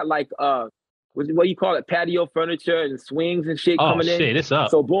 so we got like what you call it, patio furniture and swings and shit coming in. Oh shit, it's up.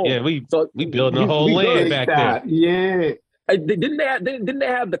 So boom. Yeah, we building a whole land back there. Yeah. Didn't they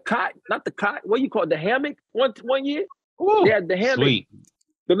have the cot? Not the cot. What you call it, the hammock? One year. Ooh, they had the hammock. Sweet.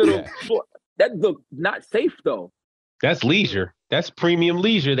 The little that looked not safe though. That's leisure. That's premium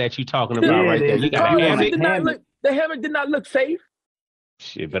leisure that you talking about right there. You got a hammock. The hammock did not look safe.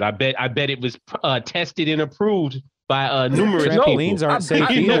 Shit, but I bet it was tested and approved by numerous people. Trampolines aren't safe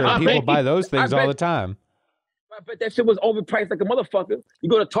either. People buy those things all the time. I bet that shit was overpriced like a motherfucker. You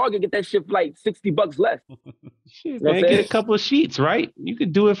go to Target, get that shit for like $60 less. Shit, man, get a couple of sheets, right? You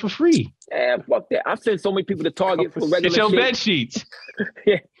could do it for free. Yeah, fuck that. I've sent so many people to Target for regular shit. Get your bed sheets.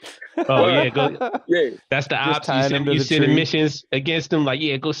 Yeah. Oh, yeah, go. Yeah. That's the option. You send admissions against them, like,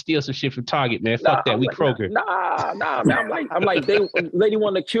 yeah, go steal some shit from Target, man. Fuck that. We Kroger. Nah, man. I'm like, lady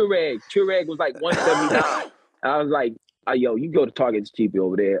wanted a Keurig. Keurig was like $179. I was like, yo, you go to Target, it's cheaper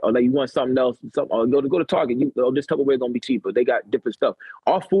over there. Or like you want something else, or go to Target. This Tupperware is gonna be cheaper. They got different stuff.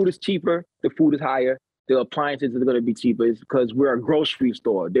 Our food is cheaper. The food is higher. The appliances are gonna be cheaper. It's because we're a grocery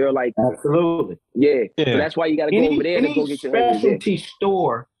store. They're like absolutely, yeah. So that's why you gotta go over there and go get your specialty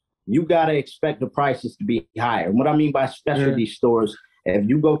store. You gotta expect the prices to be higher. And what I mean by specialty stores, if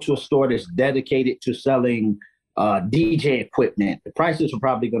you go to a store that's dedicated to selling DJ equipment, the prices are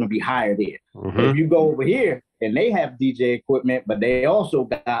probably going to be higher there. If you go over here and they have DJ equipment, but they also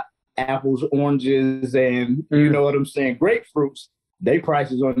got apples, oranges, and you know what I'm saying, grapefruits, they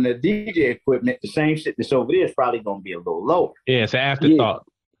prices on the DJ equipment, the same shit that's over there is probably going to be a little lower. Yeah, it's an afterthought.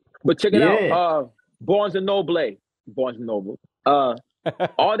 But check it out, Barnes and Noble,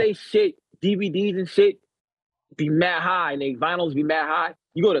 all they shit, DVDs and shit be mad high, and they vinyls be mad high.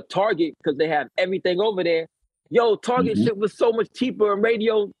 You go to Target because they have everything over there. Yo, Target shit was so much cheaper, and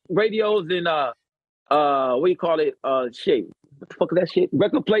radios and what do you call it? Shit. What the fuck is that shit?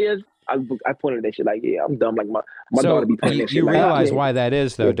 Record players. I pointed at that shit like, yeah, I'm dumb. Like my daughter be playing that shit. You realize why that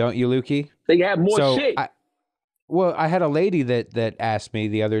is, though, don't you, Lukey? They have more shit. I had a lady that asked me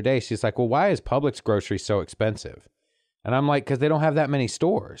the other day. She's like, well, why is Publix grocery so expensive? And I'm like, because they don't have that many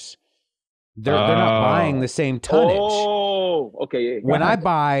stores. They're not buying the same tonnage. Oh, okay. Yeah. When I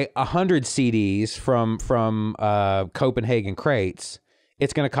buy 100 CDs from Copenhagen Crates,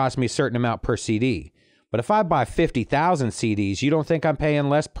 it's going to cost me a certain amount per CD. But if I buy 50,000 CDs, you don't think I'm paying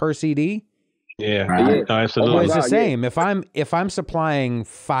less per CD? Yeah, absolutely. Well, it's the same. If I'm supplying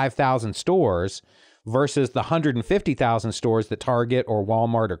 5,000 stores versus the 150,000 stores that Target or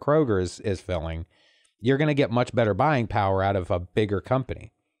Walmart or Kroger is filling, you're going to get much better buying power out of a bigger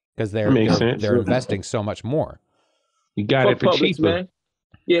company because they're investing so much more. You got it for Publix, cheaper. Man.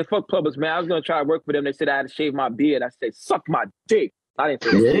 Yeah, fuck Publix, man. I was gonna try to work for them. They said I had to shave my beard. I said, suck my dick. I didn't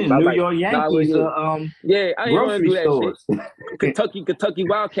say that. Yeah, New York Yankees. Yeah, I didn't want to do that stores. shit. Kentucky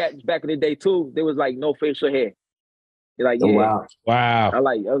Wildcats back in the day too. There was like no facial hair. You're like, yeah. Wow. I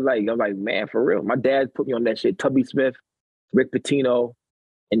was like, man, for real. My dad put me on that shit. Tubby Smith, Rick Pitino,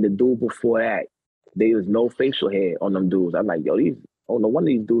 and the dude before that. There was no facial hair on them dudes. I'm like, yo, no one of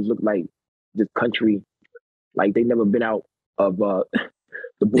these dudes look like this country, like they never been out of the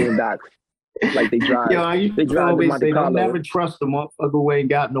boondocks. Like they drive. Yo, they drive to Monte Carlo. Don't never trust a motherfucker who ain't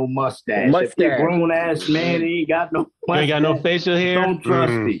got no mustache. If they grown ass man, he ain't got no mustache. Ain't got no facial hair. Don't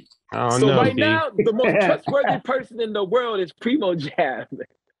trust him. Right now, the most trustworthy person in the world is PrimoJAB.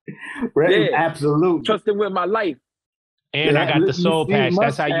 Right, absolutely. Trust him with my life. And I got the soul patch.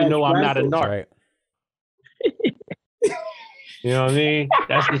 That's how you know I'm not a narc. Right. You know what I mean?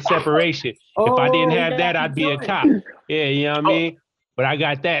 That's the separation. If I didn't have that, I'd be a cop. Yeah, you know what I mean? But I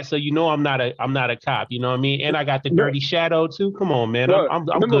got that, so you know I'm not a cop. You know what I mean? And I got the dirty shadow too. Come on, man. I'm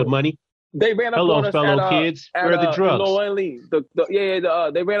good money. They ran up on us fellow kids. Where are the drugs?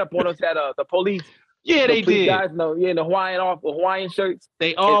 They ran up on us at the police. Yeah, they did. Guys, in the Hawaiian shirts.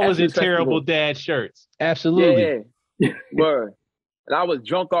 They always in terrible dad shirts. Absolutely. Yeah. Word. And I was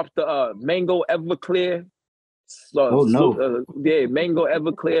drunk off the Mango Everclear. Mango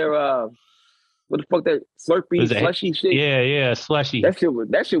Everclear. What the fuck that Slurpee slushy shit? Yeah, slushy. That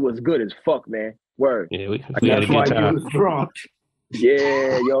shit was good as fuck, man. Word. Yeah, we had a good time. Drunk.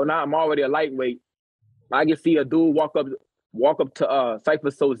 Yeah, yo, now I'm already a lightweight. I can see a dude walk up to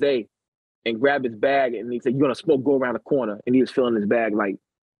Cypher Soze and grab his bag, and he said, "You gonna smoke? Go around the corner." And he was filling his bag like,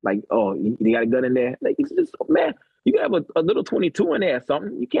 oh, you got a gun in there? Like, it's just, man, you can have a little 22 in there or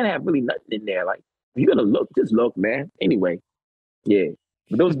something. You can't have really nothing in there. Like, if you're gonna look, just look, man. Anyway, yeah.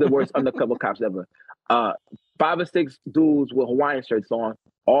 But those are the worst undercover cops ever. 5 or 6 dudes with Hawaiian shirts on,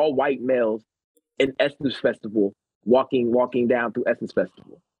 all white males in Essence Festival, walking down through Essence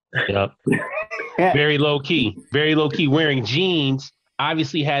Festival. Yep. Very low key, wearing jeans.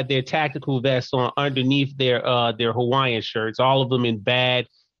 Obviously had their tactical vests on underneath their Hawaiian shirts. All of them in bad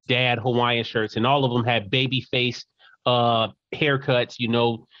dad Hawaiian shirts, and all of them had baby face haircuts. You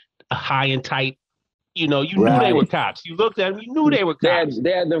know, high and tight. You know, you knew they were cops. You looked at them, you knew they were cops.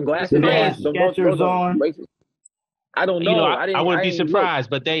 They had them glasses on. I don't know. I wouldn't be surprised,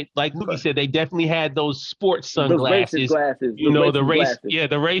 but they, like Lukey said, they definitely had those sports sunglasses. The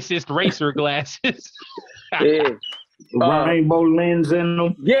racist racer glasses. Yeah. Rainbow lens in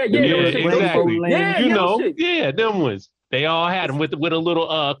them. Yeah, exactly. Yeah, them ones. They all had them with a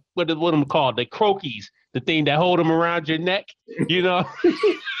little what them called, the croquis, the thing that hold them around your neck. You know,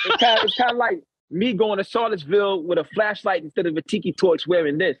 it's kind of like me going to Charlottesville with a flashlight instead of a tiki torch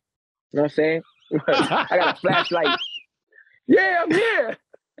wearing this. You know what I'm saying? I got a flashlight. Yeah, I'm here.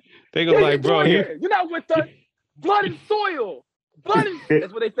 They go like, bro, you're not with us. Blood and soil.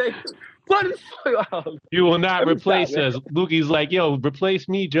 That's what they say. Blood and soil. You will not replace us. Lukey's like, yo, replace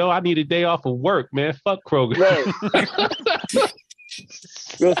me, Joe. I need a day off of work, man. Fuck Kroger. Right.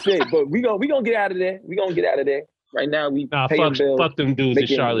 We'll see, but we gonna get out of there. Right now, fuck them dudes in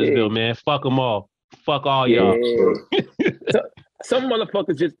Charlottesville, man. Fuck them all. Fuck all y'all. Some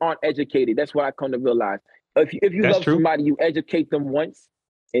motherfuckers just aren't educated. That's what I come to realize. If you love somebody, you educate them once,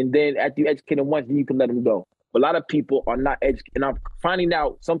 and then after you educate them once, then you can let them go. But a lot of people are not educated, and I'm finding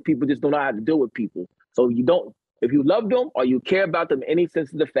out some people just don't know how to deal with people. So if you love them or you care about them in any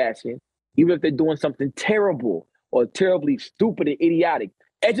sense of the fashion, even if they're doing something terrible or terribly stupid and idiotic,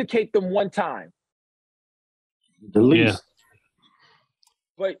 educate them one time. The least.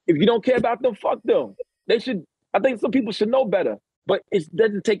 But if you don't care about them, fuck them. I think some people should know better. But it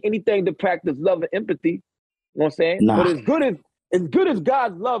doesn't take anything to practice love and empathy. You know what I'm saying? Nah. But as good as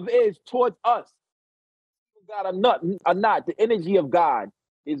God's love is towards us, God or not, the energy of God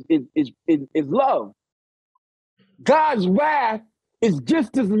is love. God's wrath is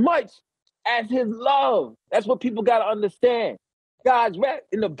just as much as his love. That's what people got to understand. God's wrath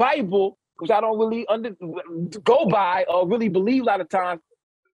in the Bible, which I don't really go by or really believe a lot of times,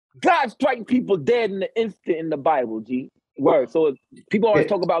 God strikes people dead in the instant in the Bible, G. Word. So people always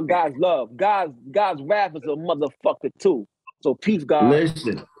talk about God's love. God's wrath is a motherfucker too. So peace, God.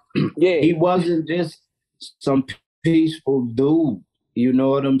 Listen, he wasn't just some peaceful dude. You know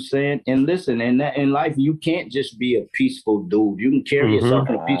what I'm saying? And listen, in life, you can't just be a peaceful dude. You can carry yourself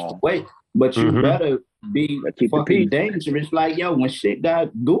in a peaceful way, but you better be fucking dangerous. Like, yo, when shit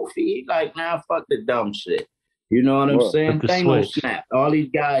got goofy, like, nah, fuck the dumb shit. You know what I'm saying? Thanos snap. All these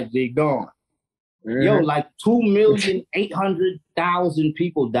guys, they gone. Yo, like 2,800,000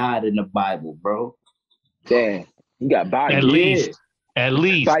 people died in the Bible, bro. Damn, you got bodies. At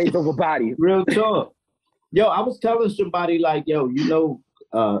least. Bodies over bodies. Real talk. Yo, I was telling somebody like, yo, you know,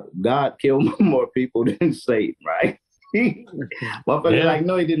 God killed more people than Satan, right? Motherfucker like,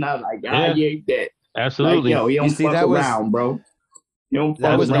 no, he did not. Like, God, he ain't dead. Absolutely. Like, yo, he don't fuck around, bro.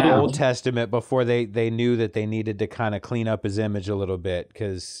 That was the Old Testament before they knew that they needed to kind of clean up his image a little bit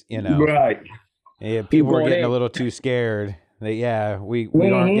because, you know, people were getting a little too scared. We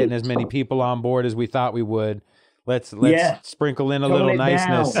aren't getting as many people on board as we thought we would. Let's sprinkle in a little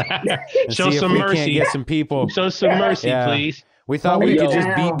niceness and show see some if we mercy. can't get some people. Show some mercy, please. We thought we could just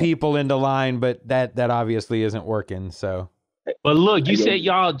beat people into line, but that obviously isn't working. So, but look, you said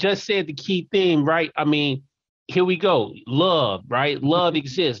y'all just said the key thing, right? I mean, here we go. Love, right? Love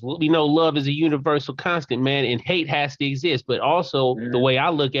exists. We know love is a universal constant, man, and hate has to exist. But also, the way I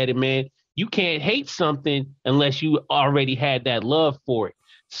look at it, man, you can't hate something unless you already had that love for it.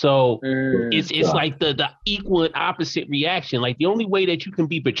 So it's like the equal and opposite reaction. Like the only way that you can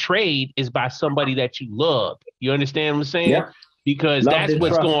be betrayed is by somebody that you love. You understand what I'm saying? Yep. Because that's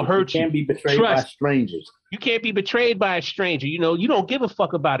what's going to hurt you. You can't be betrayed by strangers. You can't be betrayed by a stranger. You know, you don't give a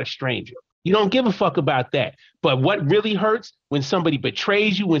fuck about a stranger. You don't give a fuck about that. But what really hurts when somebody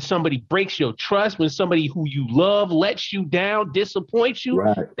betrays you, when somebody breaks your trust, when somebody who you love lets you down, disappoints you,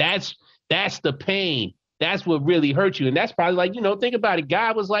 that's the pain. That's what really hurt you. And that's probably like, you know, think about it.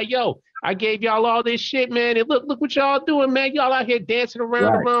 God was like, yo, I gave y'all all this shit, man. And look what y'all doing, man. Y'all out here dancing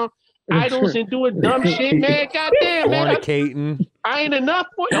around idols and doing dumb shit, man. Goddamn, man. Fornicating. I ain't enough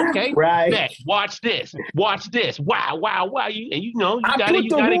for you. Okay. Right. Watch this. Wow. You know, you gotta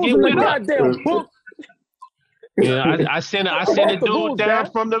get with it. Yeah, I sent a dude down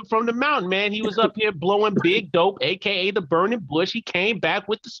from the mountain, man. He was up here blowing big dope, aka the burning bush. He came back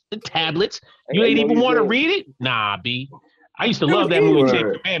with the tablets. You ain't even want to read it? Nah, B. I used to love that movie,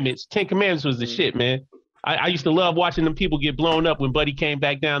 10 Commandments. 10 Commandments was the shit, man. I used to love watching them people get blown up when Buddy came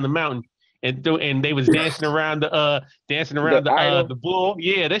back down the mountain and they was dancing around the bull.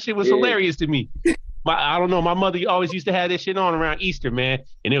 Yeah, that shit was hilarious to me. I don't know. My mother always used to have this shit on around Easter, man.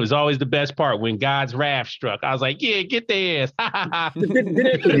 And it was always the best part when God's wrath struck. I was like, yeah, get their ass. Punk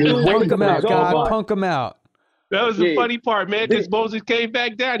them out, God. Punk them out. That was the funny part, man, because Moses came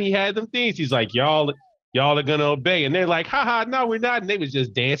back down. He had them things. He's like, y'all are going to obey. And they're like, no, we're not. And they was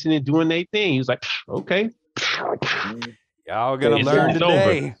just dancing and doing their thing. He was like, okay. Y'all going to learn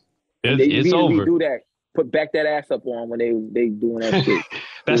today. It's over. Do that. Put back that ass up on when they doing that shit.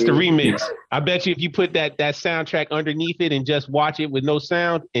 That's the remix. I bet you if you put that soundtrack underneath it and just watch it with no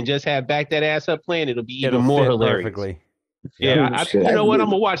sound and just have back that ass up playing, it'll be even more hilarious. Perfectly. Yeah, you know what? I'm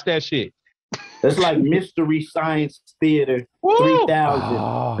gonna watch that shit. It's like Mystery Science Theater 3000.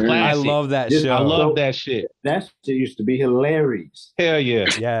 Oh, I love that show. I love that shit. That shit used to be hilarious. Hell yeah.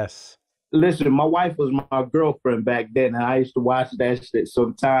 Yes. Listen, my wife was my girlfriend back then, and I used to watch that shit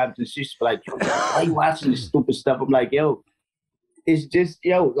sometimes, and she's like, why you watching this stupid stuff? I'm like, yo, it's just,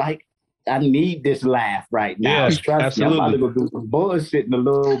 like, I need this laugh right now. Yeah, trust me, I'm about to go do some bullshit in a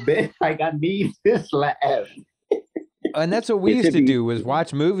little bit. Like, I need this laugh. And that's what we used to do, was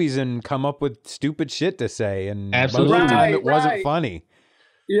watch movies and come up with stupid shit to say, and most of the time it wasn't funny.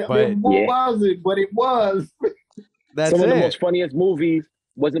 Yeah, it wasn't, but it was. That's Some of the most funniest movies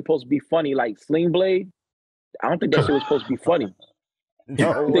wasn't supposed to be funny, like Sling Blade. I don't think that shit was supposed to be funny. No,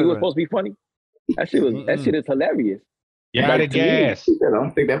 I don't think it was supposed to be funny. That shit is hilarious. Yeah, the gas. I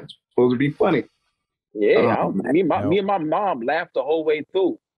don't think that was supposed to be funny. Yeah, me and my mom laughed the whole way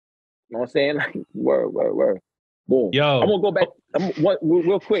through. You know what I'm saying? Like, word. Boom. Yo. I'm gonna go back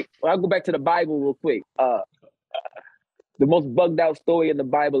real quick. I'll go back to the Bible real quick. The most bugged out story in the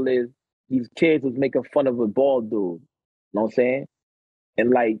Bible is these kids was making fun of a bald dude. You know what I'm saying? And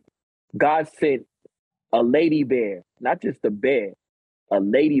like, God sent a lady bear, not just a bear, a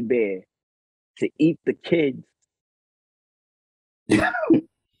lady bear to eat the kids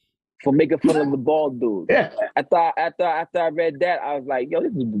for making fun of the bald dude. Yeah. After I read that, I was like, yo,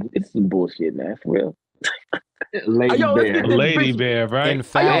 this is some bullshit, man, for real. Lady bear, right? In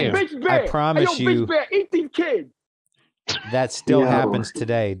fact, bitch bear. I promise you, bitch bear, eat these kids. That still happens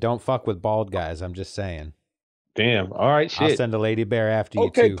today. Don't fuck with bald guys. I'm just saying. Damn. All right, shit. I'll send a lady bear after you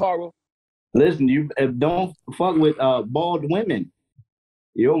Okay, too. Karl. Listen, you don't fuck with bald women.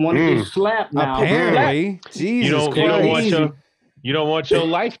 You don't want to get slapped now. Apparently, Jesus Christ. You don't want your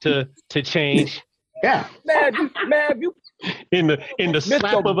life to change. Yeah. Man, you in the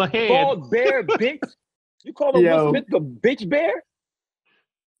slap of a hand. Bald bear, bitch. You call him Will Smith the bitch bear?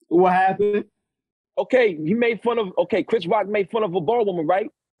 What happened? Okay, Chris Rock made fun of a bald woman, right?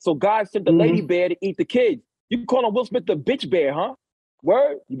 So God sent the lady bear to eat the kids. You calling Will Smith the bitch bear, huh?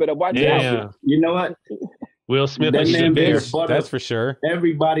 Word? You better watch out. You know what? Will Smith is the bear. That's for sure.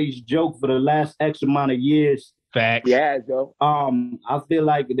 Everybody's joke for the last X amount of years. Facts. Yeah, though. I feel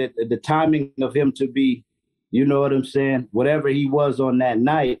like that the timing of him to be, you know what I'm saying, whatever he was on that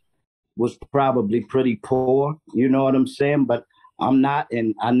night was probably pretty poor. You know what I'm saying? But I'm not,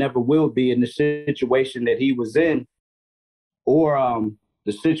 and I never will be in the situation that he was in, or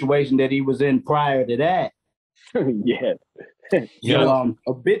the situation that he was in prior to that. Yeah. So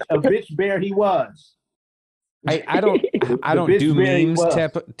a bitch bear he was. I don't do memes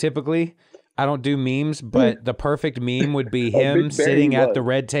typically. I don't do memes, but the perfect meme would be him sitting at the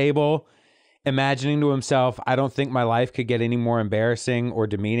red table, imagining to himself, I don't think my life could get any more embarrassing or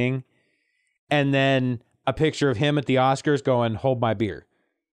demeaning. And then a picture of him at the Oscars going, hold my beer.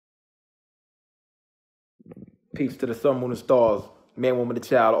 Peace to the sun, moon, and stars, man, woman, the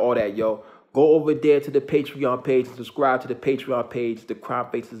child, all that, yo. Go over there to the Patreon page and subscribe to the Patreon page, the Crime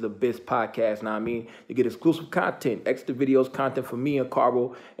Faces Abyss podcast. Now, I mean, you get exclusive content, extra videos, content from me and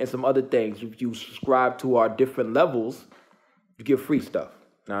Karl, and some other things. If you subscribe to our different levels, you get free stuff.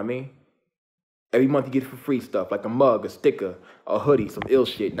 Know what I mean? Every month you get free stuff, like a mug, a sticker, a hoodie, some ill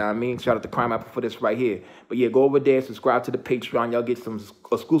shit. Know what I mean? Shout out to Crime Apple for this right here. But yeah, go over there and subscribe to the Patreon. Y'all get some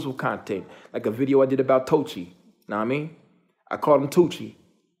exclusive content, like a video I did about Tochi. Know what I mean? I called him Tucci,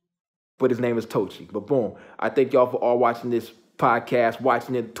 but his name is Tochi. But boom, I thank y'all for all watching this podcast,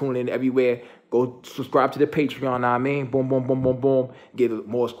 watching it, tuning in everywhere. Go subscribe to the Patreon, know what I mean? Boom, boom, boom, boom, boom. Get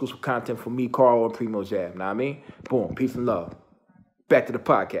more exclusive content from me, Karl, and PrimoJAB, know what I mean? Boom, peace and love. Back to the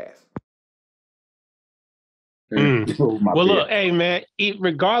podcast. Well, look, hey, man,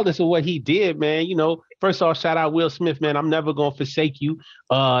 regardless of what he did, man, you know, first off, shout out Will Smith, man. I'm never going to forsake you.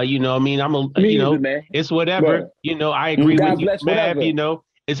 You know, I mean, man. It's whatever. Right. You know, I agree with you, M.A.V. You know,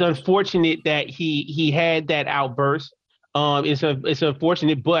 it's unfortunate that he had that outburst. It's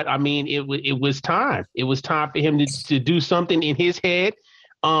unfortunate, but I mean, it was time. It was time for him to do something in his head.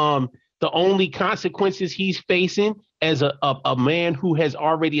 The only consequences he's facing as a man who has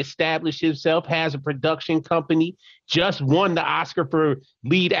already established himself, has a production company, just won the Oscar for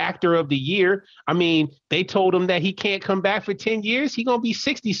lead actor of the year. I mean, they told him that he can't come back for 10 years. He's going to be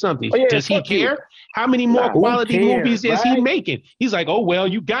 60-something. Oh, yeah, does he care? How many more quality movies is he making? He's like, oh, well,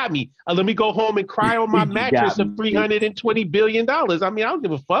 you got me. Let me go home and cry on my mattress of $320 billion. I mean, I don't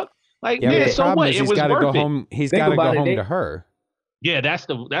give a fuck. Like, yeah, man, so what? It was worth it. He's got to go home to her. Yeah, that's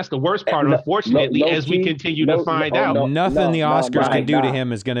the worst part, unfortunately, as we continue to find out. Nothing the Oscars can do to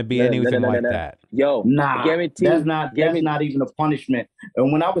him is going to be anything like that. Yo, guarantee that's not even a punishment.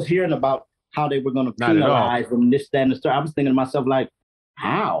 And when I was hearing about how they were going to penalize him, this, that, and the third, I was thinking to myself, like,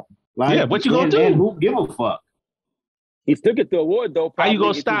 how? Like, yeah, what you going to do? Who give a fuck? He still get the award, though. How you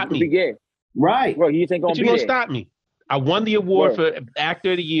going to stop me? Right. Bro, you think going to stop me? I won the award for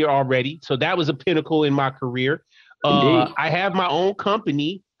Actor of the Year already, so that was a pinnacle in my career. I have my own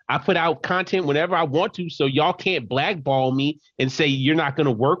company. I put out content whenever I want to, so y'all can't blackball me and say you're not going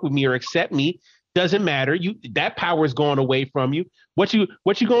to work with me or accept me. Doesn't matter. That power is going away from you. What you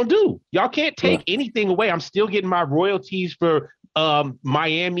going to do? Y'all can't take anything away. I'm still getting my royalties for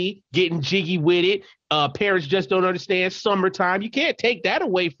Miami, getting jiggy with it. Parents just don't understand summertime. You can't take that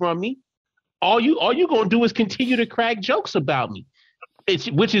away from me. All you going to do is continue to crack jokes about me.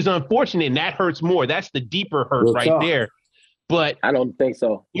 Which is unfortunate, and that hurts more. That's the deeper hurt there. But I don't think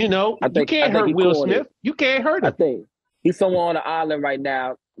so. You know, you can't hurt Will Smith. You can't hurt him. I think he's somewhere on the island right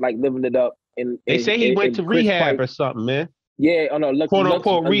now, like living it up. They say he went to rehab or something, man. Yeah, on a quote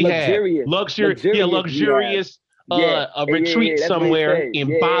unquote rehab, luxurious a retreat somewhere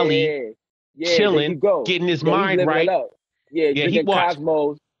in Bali, chilling, getting his mind right. Yeah, he watched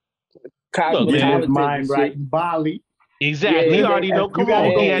Cosmos. Getting his mind right in Bali. Exactly. You already know. Come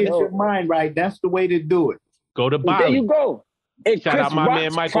on, get your mind right. That's the way to do it. Go to Bali. There you go. And shout out my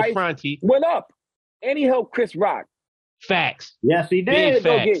man Michael Franti. Went up. And he helped Chris Rock. Facts. Yes, he did.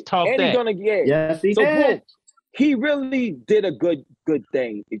 Big facts. Talk and that. He's gonna get. Yes, he did. Boom, he really did a good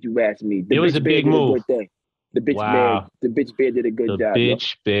thing, if you ask me. It was a big move. The bitch bear. The bitch bear did a good job. The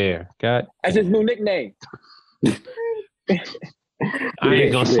bitch bear. That's his new nickname. I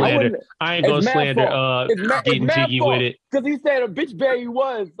ain't gonna slander getting jiggy with it. Because he said a bitch bear he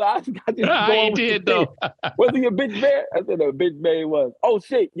was. So I ain't did though. Was he a bitch bear? I said a bitch bear he was. Oh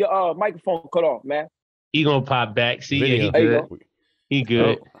shit, your microphone cut off, man. He gonna pop back. See, he good. He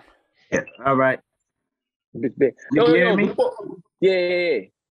good. Oh. All right. Bitch bear. You hear me? Yeah.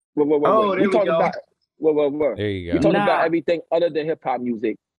 Oh, there we go. There you go. We talking about everything other than hip hop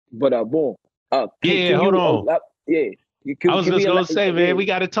music. But boom. Hold on. Yeah. I was just gonna say, man, we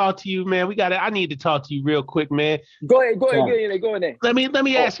got to talk to you, man. I need to talk to you real quick, man. Go ahead. Let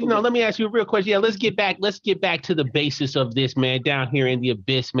me ask you. Let me ask you a real question. Yeah, let's get back to the basis of this, man. Down here in the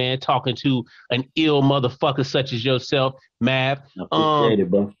abyss, man, talking to an ill motherfucker such as yourself, Mav.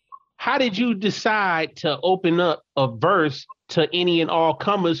 How did you decide to open up a verse to any and all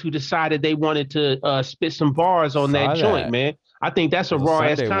comers who decided they wanted to spit some bars on that joint, man? I think that's a raw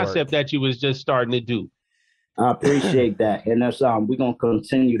ass concept that you was just starting to do. I appreciate that, and that's we're gonna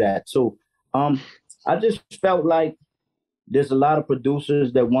continue that too. I just felt like there's a lot of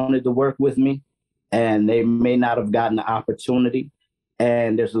producers that wanted to work with me, and they may not have gotten the opportunity.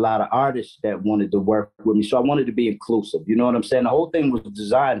 And there's a lot of artists that wanted to work with me, so I wanted to be inclusive. You know what I'm saying? The whole thing was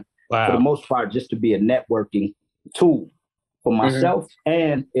designed for the most part just to be a networking tool for myself,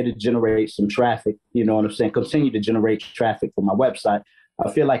 and it'll generate some traffic. You know what I'm saying? Continue to generate traffic for my website. I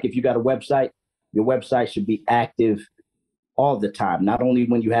feel like if you got a website, your website should be active all the time, not only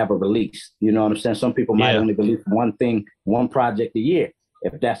when you have a release. You know what I'm saying? Some people might only release one project a year.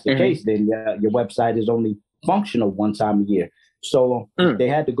 If that's the case, then your website is only functional one time a year. So they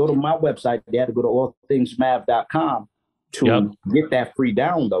had to go to my website. They had to go to allthingsmav.com to get that free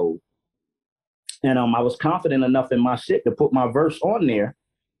download. And I was confident enough in my shit to put my verse on there,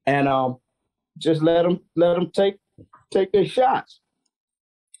 and just let them take their shots.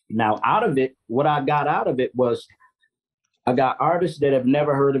 Now, out of it, what I got out of it was I got artists that have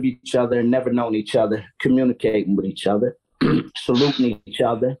never heard of each other, never known each other, communicating with each other, saluting each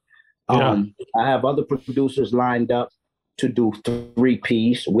other. I have other producers lined up to do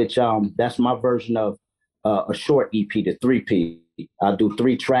 3Ps, which that's my version of a short EP to 3P. I do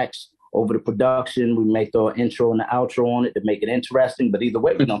 3 tracks over the production. We make the intro and the outro on it to make it interesting. But either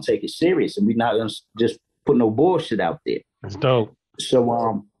way, we don't take it serious, and we're not gonna just put no bullshit out there. That's dope.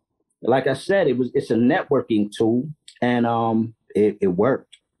 So like I said, it's a networking tool, and it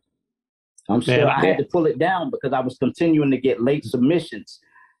worked. I had to pull it down because I was continuing to get late submissions.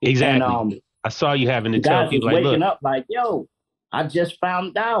 Exactly. And, I saw you having to tell people like, waking up like, yo, I just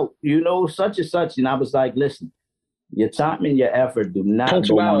found out, such and such. And I was like, listen, your time and your effort do not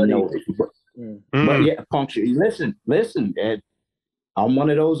go unnoticed. But yeah, punctuality. Listen, Ed, I'm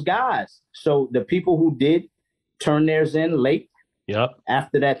one of those guys. So the people who did turn theirs in late,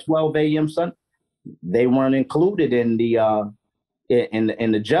 after that 12 a.m. sun, they weren't included in the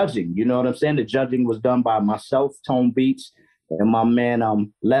in the judging. You know what I'm saying? The judging was done by myself, Tone Beats, and my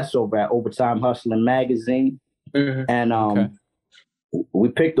man Les over at Overtime Hustling Magazine. And we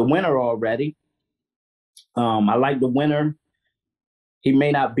picked the winner already. I like the winner. He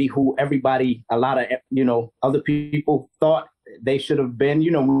may not be who a lot of other people thought they should have been.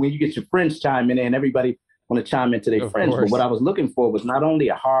 When you get your friends chiming in, everybody want to chime into their friends. But what I was looking for was not only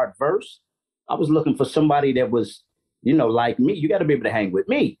a hard verse. I was looking for somebody that was, like me. You got to be able to hang with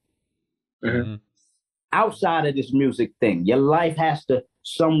me. Outside of this music thing, your life has to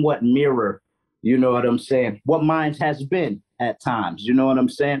somewhat mirror, you know what I'm saying, what mine has been at times, you know what I'm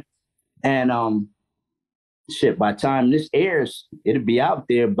saying? And by the time this airs, it'll be out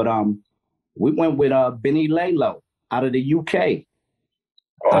there. But we went with Benny Lalo out of the UK.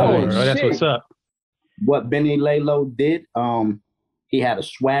 That's what's up. What Benny Lalo did, he had a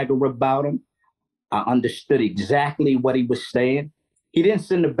swagger about him. I understood exactly what he was saying. He didn't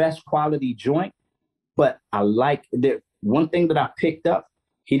send the best quality joint, but I like one thing that I picked up.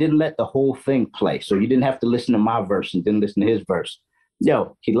 He didn't let the whole thing play, so you didn't have to listen to my verse and then listen to his verse.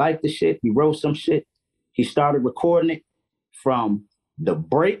 Yo, he liked the shit. He wrote some shit. He started recording it from the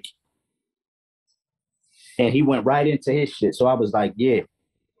break, and he went right into his shit. So I was like, yeah,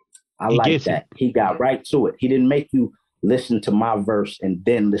 I like that. He got right to it. He didn't make you listen to my verse and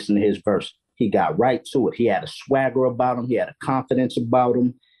then listen to his verse. He got right to it. He had a swagger about him. He had a confidence about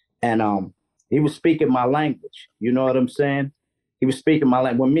him. And he was speaking my language. You know what I'm saying? He was speaking my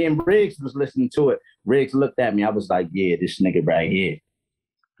language. When me and Riggs was listening to it, Riggs looked at me. I was like, yeah, this nigga right here.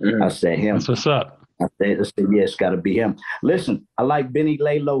 I said, him. That's what's up. I said, yeah, it's got to be him. Listen, I like Benny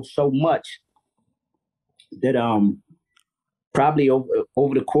Lalo so much that probably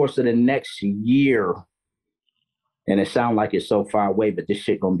over the course of the next year, and it sounds like it's so far away, but this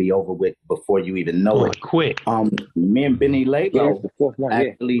shit gonna be over with before you even know it. Quick. Me and Benny Lalo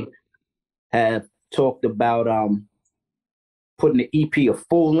actually have talked about putting an EP, a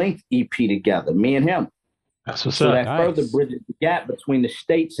full-length EP together, me and him. That's what's so up. That further bridges the gap between the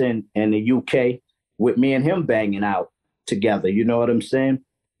States and the UK with me and him banging out together. You know what I'm saying?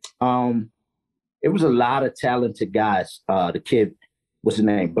 It was a lot of talented guys. The kid, what's his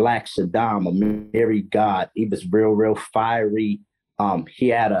name? Black Saddam, a Mary God. He was real fiery. He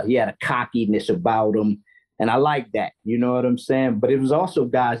had a cockiness about him. And I like that. You know what I'm saying? But it was also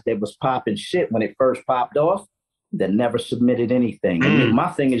guys that was popping shit when it first popped off that never submitted anything. And my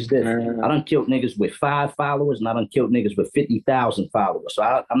thing is this: I done killed niggas with 5 followers, and I done killed niggas with 50,000 followers. So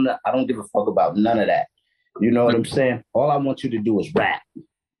I don't give a fuck about none of that. You know what I'm saying? All I want you to do is rap.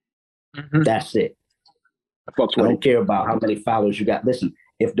 That's it. I don't care about how many followers you got. Listen,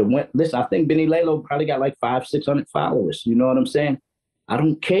 I think Benny Lalo probably got like 500-600 followers. You know what I'm saying? I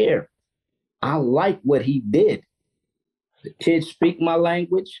don't care. I like what he did. The kid speak my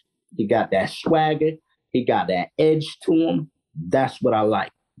language. He got that swagger. He got that edge to him. That's what I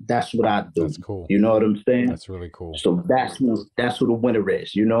like. That's what I do. That's cool. You know what I'm saying? That's really cool. So that's who the winner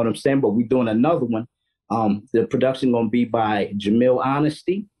is. You know what I'm saying? But we're doing another one. The production gonna be by Jamil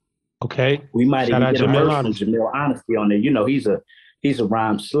Honesty. Okay. We might even get a verse from Jamil Honesty on there. You know, he's a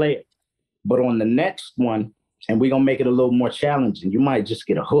rhyme slayer. But on the next one, and we're gonna make it a little more challenging, you might just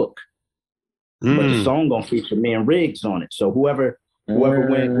get a hook. But the song gonna feature me and Riggs on it. So whoever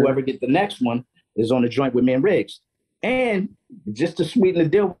get the next one is on the joint with me and Riggs. And just to sweeten the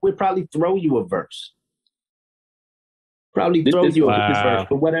deal, we'll probably throw you a verse. Probably throw you a verse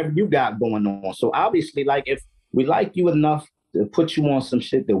for whatever you got going on. So obviously, like, if we like you enough to put you on some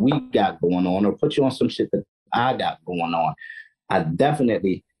shit that we got going on, or put you on some shit that I got going on, I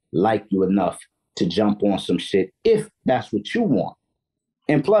definitely like you enough to jump on some shit if that's what you want.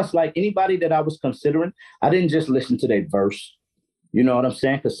 And plus, like, anybody that I was considering, I didn't just listen to their verse. You know what I'm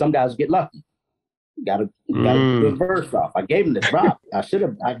saying? Because some guys get lucky. Got a good verse off. I gave them the drop.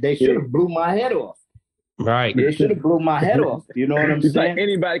 They should have blew my head off. Right. They should have blew my head off. You know what I'm saying? Like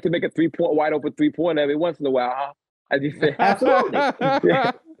anybody can make a wide open 3-pointer every once in a while, huh? As you say. Absolutely.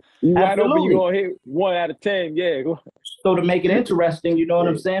 You wide open, you're going to hit 1 out of 10. Yeah. So to make it interesting, you know what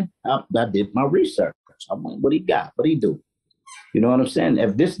I'm saying? I did my research. I went, what he got? What he do? You know what I'm saying?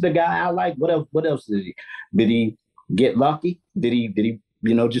 If this is the guy I like, what else did he? Did he get lucky? Did he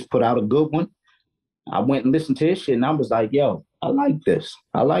just put out a good one? I went and listened to his shit, and I was like, yo, I like this.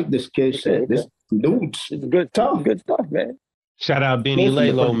 I like this kid shit. This dude's good stuff. Good stuff, man. Shout out Benny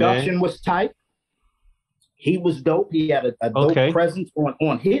Lalo, man. The production was tight. He was dope. He had a dope presence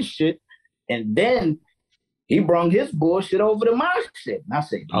on his shit. And then he brung his bullshit over to my shit. And I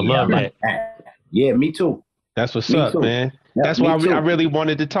said, I love that. Yeah, me too. That's what's up, man. Yep, that's why I really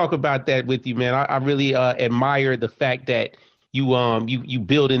wanted to talk about that with you, man. I really admire the fact that you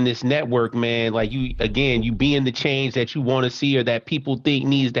building this network, man. Like you being the change that you want to see or that people think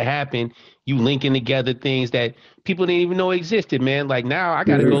needs to happen. You linking together things that people didn't even know existed, man. Like now I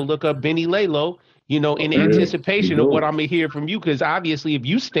got to go look up Benny Lalo, in anticipation of what I'm gonna hear from you. Because obviously, if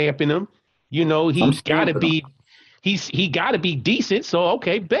you stamping him, he's got to be. He got to be decent. So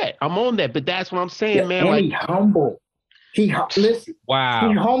okay, bet I'm on that. But that's what I'm saying, man. Like he humble. Listen. Wow.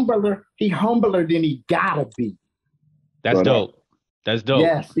 He humbler than he gotta be. That's dope. That's dope.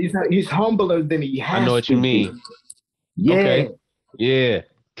 Yes, he's humbler than he has. I know what you mean. Yeah. Okay. Yeah.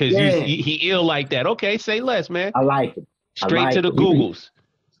 Because he ill like that. Okay, say less, man. I like it. Straight to the Googles.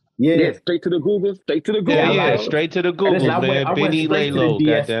 Yeah, straight to the Googles. Straight to the Googles. Yeah, straight to the Googles, man. I Benny Lalo.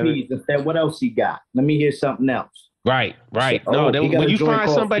 DSPs and said, what else he got? Let me hear something else. Right. So, when you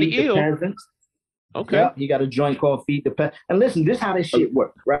find somebody ill. Okay. Yep, he got a joint called Feed the Pet. And listen, this is how this shit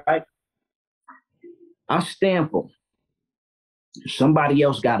works, right? I stamp them. Somebody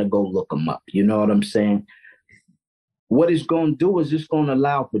else got to go look them up. You know what I'm saying? What it's going to do is it's going to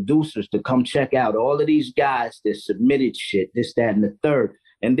allow producers to come check out all of these guys that submitted shit, this, that, and the third.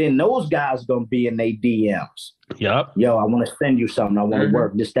 And then those guys going to be in their DMs. Yep. Yo, I want to send you something. I want to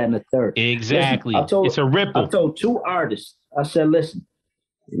work, this, that, and the third. Exactly. Listen, it's a ripple. I told 2 artists, I said, listen,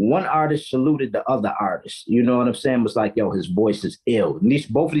 one artist saluted the other artist. You know what I'm saying? It was like, yo, his voice is ill. And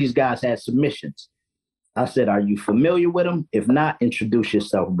both of these guys had submissions. I said, are you familiar with him? If not, introduce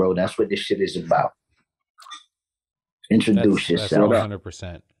yourself, bro. That's what this shit is about. Introduce yourself. That's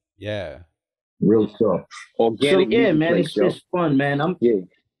 100%. Yeah. Real talk. Organic. So, yeah, man, it's just fun, man.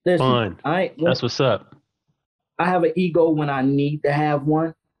 Listen, fun. That's what's up. I have an ego when I need to have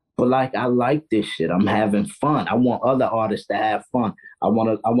one, but like I like this shit. I'm having fun. I want other artists to have fun. I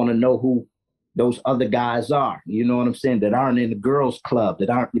want to know who those other guys are. You know what I'm saying? That aren't in the girls' club. That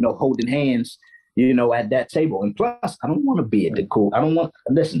aren't holding hands. At that table. And plus, I don't want to be at the cool.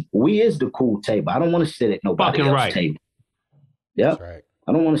 Listen, we is the cool table. I don't want to sit at nobody else's table. Yep. That's right.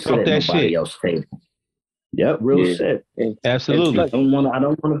 I don't want to sit at nobody else's table. Yep, real shit. Absolutely. I don't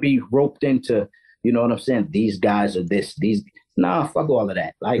want to be roped into, you know what I'm saying? These guys are this, fuck all of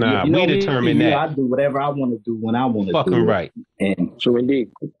that. Like, we determine that. I do whatever I want to do when I want to do it. Fucking right. And so indeed,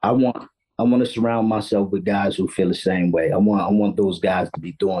 I want to surround myself with guys who feel the same way. I want those guys to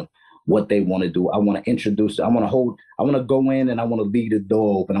be doing what they want to do. I want to introduce it. I want to go in and I want to leave the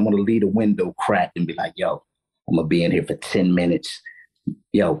door open. I want to leave the window cracked and be like, yo, I'm going to be in here for 10 minutes.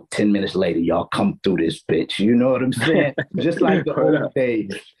 Yo, 10 minutes later, y'all come through this bitch. You know what I'm saying? Just like the old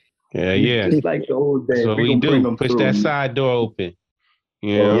days. Yeah. Just like the old days. So we do. Push that side door open.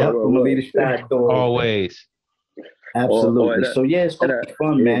 You know? Yep, I'm going to leave the side door always. Absolutely. So yeah, it's gonna be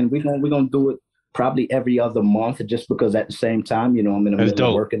fun, man. We're gonna do it probably every other month, just because at the same time, you know, I'm in the middle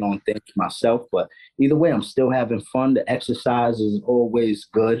of working on things myself. But either way, I'm still having fun. The exercise is always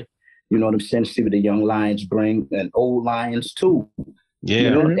good. You know what I'm saying? See what the young lions bring, and old lions too. Yeah. You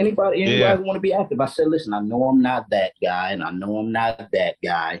know, anybody want to be active. I said, listen, I know I'm not that guy, and I know I'm not that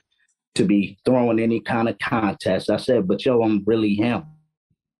guy to be throwing any kind of contest. I said, but yo, I'm really him.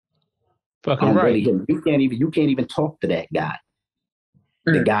 Fucking right. Really him. You can't even talk to that guy.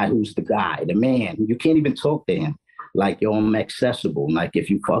 The guy who's the guy, the man. You can't even talk to him. Like, yo, I'm accessible. Like, if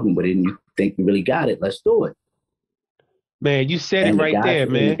you fucking with it and you think you really got it, let's do it. Man, you said it right there,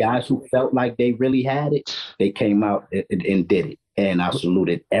 man. The guys who felt like they really had it, they came out and did it. And I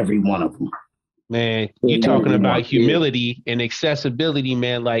saluted every one of them. Man, you talking about humility and accessibility,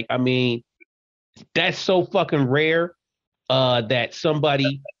 man. Like, I mean, that's so fucking rare that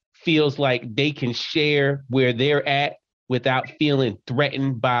somebody feels like they can share where they're at without feeling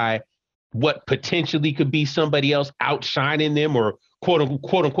threatened by what potentially could be somebody else outshining them, or quote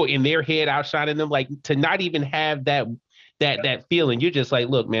unquote in their head outshining them. Like, to not even have that feeling. You're just like,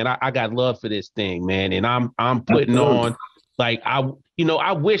 look, man, I got love for this thing, man, and I'm putting on. Like,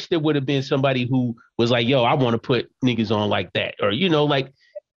 I wish there would have been somebody who was like, yo, I want to put niggas on like that, or like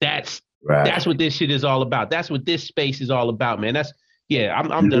that's what this shit is all about. That's what this space is all about, man.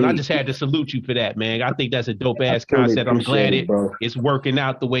 I'm done. I just had to salute you for that, man. I think that's a dope ass concept. I'm glad it's working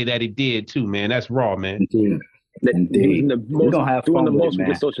out the way that it did too, man. That's raw, man. Indeed. Doing the most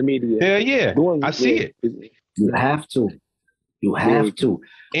with social media. Yeah. I see it. You have to. You have to.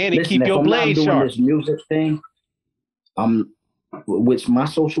 And it keep your blade sharp. This music thing, with my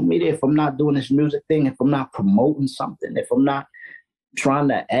social media, if I'm not doing this music thing, if I'm not promoting something, if I'm not trying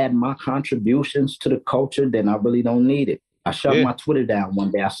to add my contributions to the culture, then I really don't need it. I shut my Twitter down one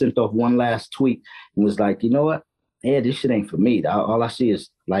day. I sent off one last tweet and was like, you know what? Yeah, this shit ain't for me. All I see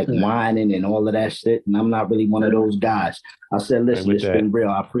is like whining and all of that shit. And I'm not really one of those guys. I said, listen, it's been real.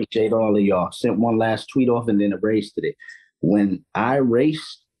 I appreciate all of y'all. Sent one last tweet off and then erased it. When I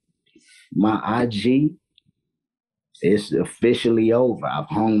erased my IG, it's officially over. I've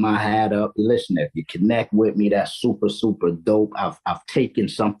hung my hat up. Listen, if you connect with me, that's super, super dope. I've taken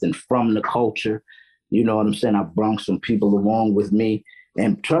something from the culture. You know what I'm saying? I've brought some people along with me.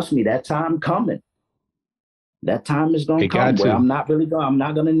 And trust me, that time coming. That time is going to come where I'm not going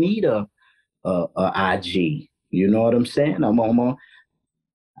to need a IG. You know what I'm saying? I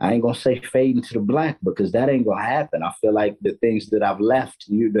ain't going to say fade into the black, because that ain't going to happen. I feel like the things that I've left,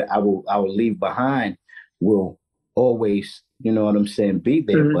 that I will leave behind will always, you know what I'm saying, be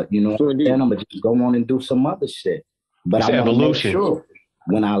there. But, you know, then I'm going to just go on and do some other shit. But I want to make sure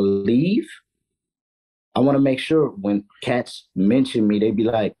when I leave, I want to make sure when cats mention me, they be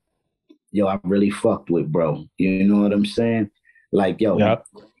like, yo, I really fucked with bro. You know what I'm saying? Like, yo,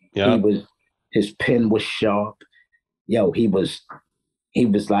 his pen was sharp. Yo, he was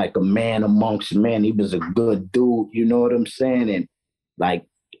like a man amongst men. He was a good dude. You know what I'm saying? And like,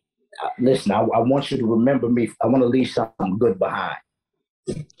 listen, I want you to remember me. I want to leave something good behind.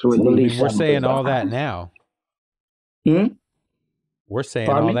 We're saying all that now. We're saying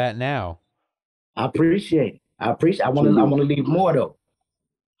all that now. I appreciate it. I want to leave more though.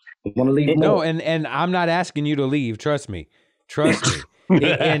 I want to leave more. No, and I'm not asking you to leave. Trust me.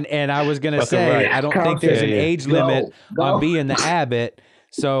 and I was gonna say, I don't think there's an age limit on being the Abbot.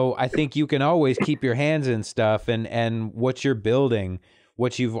 So I think you can always keep your hands in stuff, and what you're building,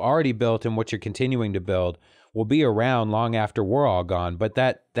 what you've already built, and what you're continuing to build will be around long after we're all gone. But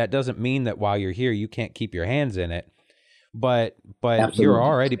that doesn't mean that while you're here, you can't keep your hands in it. But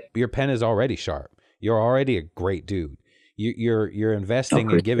your pen is already sharp. You're already a great dude. You're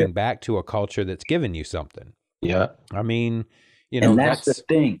investing and giving back to a culture that's given you something. Yeah. I mean, you know, and that's the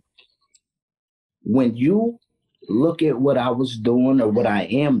thing. When you look at what I was doing or what I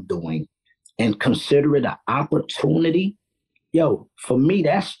am doing and consider it an opportunity, yo, for me,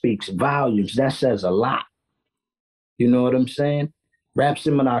 that speaks volumes. That says a lot. You know what I'm saying? Rap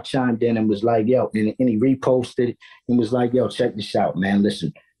Seminar chimed in and was like, yo, and he reposted and was like, yo, check this out, man.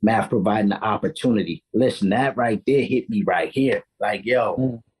 Listen, M.A.V providing the opportunity. Listen, that right there hit me right here. Like,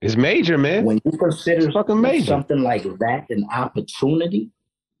 yo. It's major, man. When you consider fucking major. Something like that an opportunity,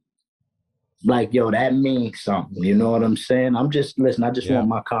 like, yo, that means something. You know what I'm saying? I just want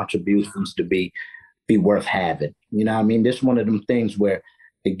my contributions to be worth having. You know what I mean? This is one of them things where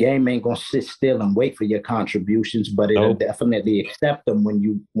the game ain't gonna sit still and wait for your contributions, but it'll definitely accept them when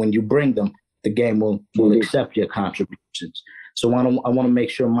you bring them. The game will accept your contributions. So I want to make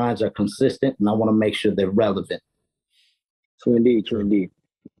sure mine are consistent, and I want to make sure they're relevant. True indeed.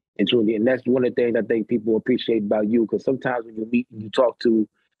 And that's one of the things I think people appreciate about you, because sometimes when you meet and you talk to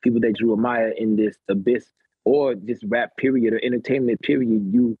people that you admire in this abyss or this rap period or entertainment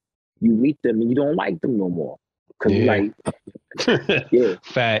period, you meet them and you don't like them no more. Because like,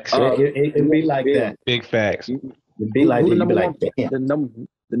 facts. It be like that. Big facts. It be like that.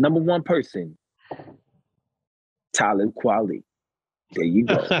 The number one person, Talib Kweli. There you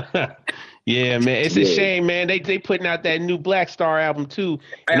go. Yeah, man. It's a shame, man. They putting out that new Black Star album too.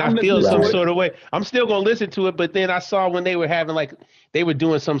 And I feel some sort of way. I'm still gonna listen to it, but then I saw when they were having they were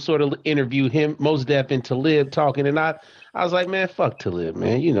doing some sort of interview, him, Mos Def and Talib talking, and I was like, man, fuck Talib,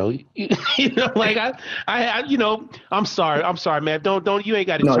 man. You know, like I'm sorry, man. Don't you ain't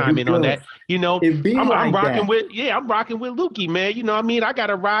got to chime in on that. You know, I'm rocking with Lukey, man. You know what I mean? I got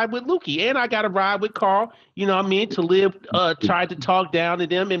to ride with Lukey, and I got to ride with Karl. You know what I mean? Talib tried to talk down to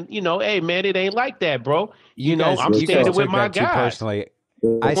them, and hey, man, it ain't like that, bro. You know, I'm standing with my guys. Personally,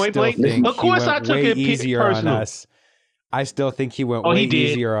 I still think of course I took it easier on us. I still think he went way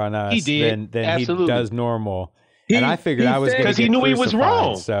easier on us than he does normal. And I figured I was because he knew he was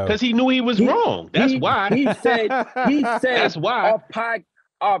wrong. Because he knew he was wrong. That's why. He said that's why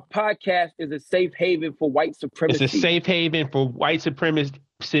our podcast is a safe haven for white supremacy. It's a safe haven for white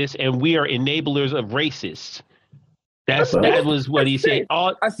supremacists, and we are enablers of racists. That was what he said.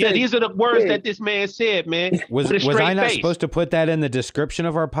 These are the words that this man said, man. Was I not supposed to put that in the description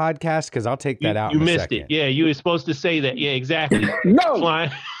of our podcast? Because I'll take that out. You missed it. Yeah, you were supposed to say that. Yeah, exactly. No.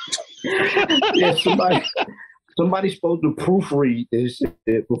 Yeah, somebody's supposed to proofread this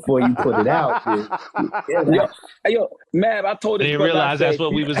before you put it out. Yo, M.A.V, I told this. I didn't realize that's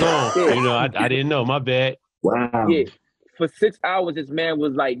what we was on. You know, I didn't know. My bad. Wow. Yeah. For 6 hours, this man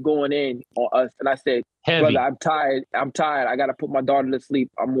was like going in on us, and I said, Heavy. "Brother, I'm tired. I gotta put my daughter to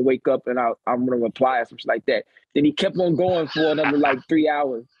sleep. I'm gonna wake up and I'm gonna reply or something like that." Then he kept on going for another 3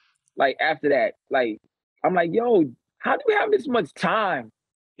 hours. Like after that, I'm like, "Yo, how do we have this much time?"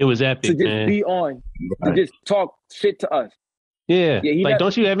 It was epic, to just be on, to just talk shit to us. Yeah,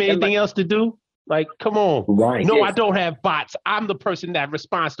 don't you have anything else to do? Like, come on. Right. No, I don't have bots. I'm the person that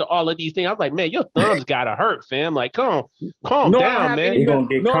responds to all of these things. I'm like, man, your thumbs gotta hurt, fam. Like, calm down, man. You're gonna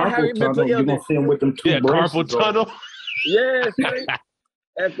get carpal tunnel. You're gonna see him with them two carpal tunnel. Yes,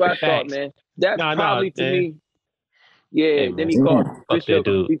 that's what I thought, man. That's probably to me. Yeah, hey, then he called Bishop.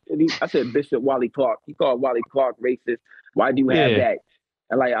 I said Bishop Wally Clark. He called Wally Clark racist. Why do you have that?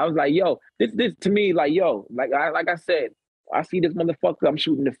 And I was like, yo, this to me, like I said, I see this motherfucker, I'm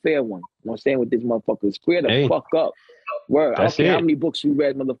shooting the fair one. You know what I'm saying with this motherfucker? Square the fuck up. Word. I don't care how many books you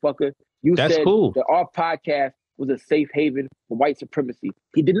read, motherfucker. You said that our podcast was a safe haven for white supremacy.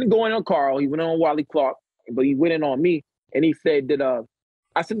 He didn't go in on Karl. He went on Wally Clark, but he went in on me. And he said that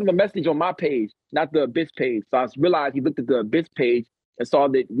I sent him a message on my page, not the Abyss page. So I realized he looked at the Abyss page and saw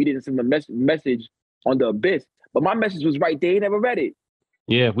that we didn't send him a message on the Abyss. But my message was right there. He never read it.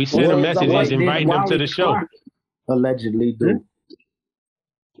 Yeah, we sent him messages inviting him to the show. Allegedly do.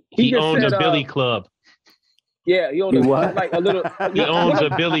 He owns a Billy Club. Yeah, he owns like a little. He owns a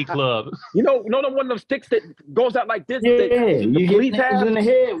Billy Club. You know the one of them sticks that goes out like this. Yeah, the police have in the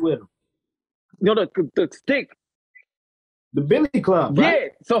head with him. You know the stick. The Billy Club. Right? Yeah.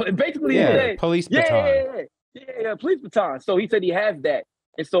 So basically, police baton. Yeah, police baton. So he said he has that,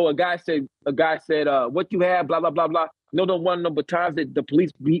 and so a guy said, "What you have?" Blah blah blah blah. You know the one of the batons that the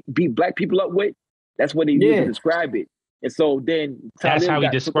police beat black people up with. That's what he used to describe it. And so then that's how he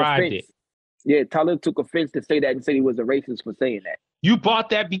described it. Yeah, Talib took offense to say that and said he was a racist for saying that. You bought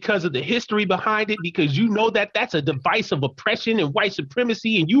that because of the history behind it, because you know that that's a device of oppression and white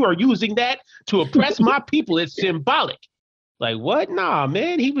supremacy, and you are using that to oppress my people. It's symbolic. Like, what? Nah,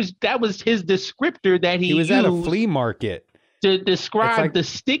 man. That was his descriptor that he was used at a flea market to describe the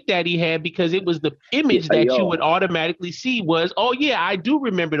stick that he had, because it was the image that you would automatically see was, oh yeah, I do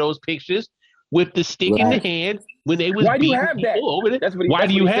remember those pictures with the stick in the hand when they was beating people over there. Why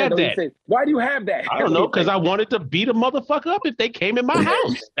do you have that? Why do you have that? I don't know, because I wanted to beat a motherfucker up if they came in my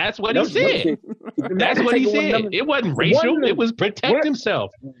house. That's what he said. That's what he said. It wasn't racial. It was protect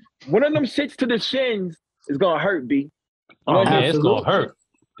himself. One of them shits to the shins is gonna hurt, B. Oh man, it's gonna hurt.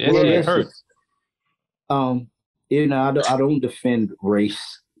 It hurts. You know, I don't defend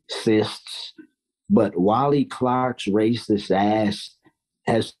racists, but Wally Clark's racist ass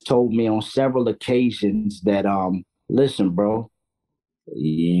has told me on several occasions that, listen, bro,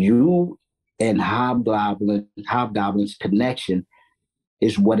 you and Hobgoblin's connection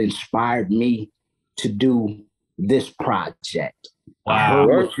is what inspired me to do this project. Wow. I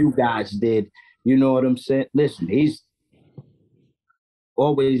heard what you guys did. You know what I'm saying? Listen, he's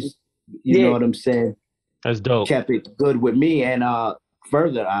always, you know what I'm saying? That's dope. Kept it good with me. And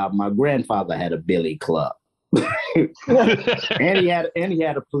further, my grandfather had a billy club. and he had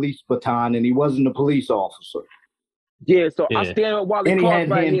a police baton, and he wasn't a police officer. Yeah, so I stand with Wally Clark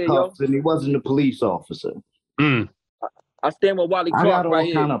right here, yo. And he wasn't a police officer. Mm. I stand with Wally Clark right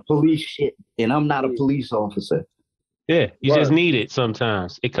here. I got all kind of police shit, and I'm not a police officer. Yeah, you just need it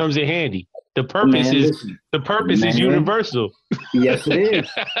sometimes. It comes in handy. The purpose is universal. Yes, it is.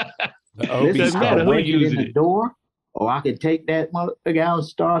 It doesn't matter who uses it. Door, or I could take that motherfucker out and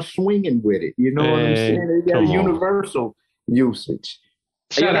start swinging with it. You know what I'm saying? They got a universal usage.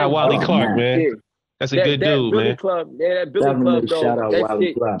 Shout out Wally Clark, man. Yeah. That's a good dude, Billy man. Club, that Billy Club, though. Shout out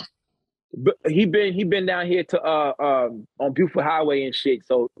Wally Clark. But he been down here to on Buford Highway and shit.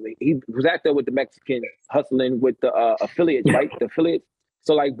 So he was out there with the Mexicans hustling with the affiliates, right? The affiliates.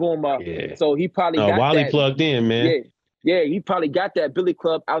 So like boom, so he probably got Wally that, plugged in, man. Yeah, he probably got that Billy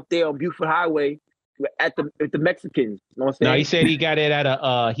Club out there on Buford Highway with the Mexicans. You know what I'm saying? No, he said he got it at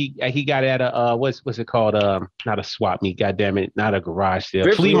a he got it at a what's it called? Not a swap meet, goddamn it, not a garage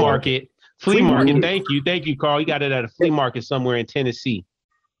sale. Flea market. Flea market. Thank you, Karl. He got it at a flea market somewhere in Tennessee.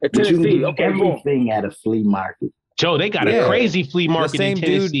 Tennessee, everything at a flea market. Joe, they got a crazy flea market in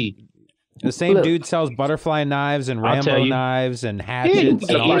Tennessee. The same dude sells butterfly knives and Rambo knives and hatchets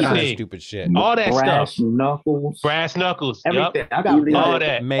and all that stupid shit. All that brass stuff. Brass knuckles. Everything. Yep. I got all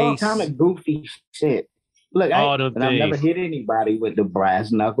that. Mace. All kind of goofy shit. Look, I've never hit anybody with the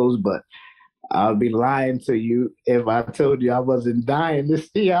brass knuckles, but I'll be lying to you if I told you I wasn't dying to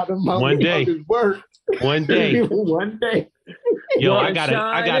see how the motherfuckers work. One day. One day. Yo, I got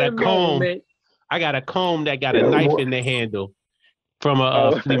a comb. I got a comb that got a knife in the handle from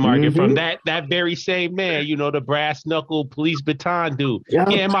a flea market from that very same man, you know, the brass knuckle police baton dude. Yeah,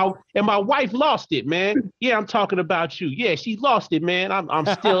 and my wife lost it, man. Yeah, I'm talking about you. Yeah, she lost it, man. I'm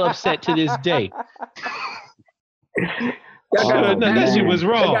still upset to this day. That shit was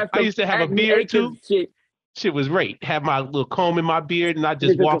wrong. I used to have a beard too. Shit was great. Have my little comb in my beard, and I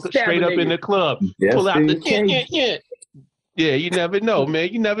just walk straight up in the club, pull out the Yeah, you never know, man.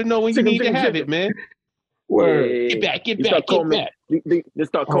 You never know when you need to have it, man. Get back. Just start combing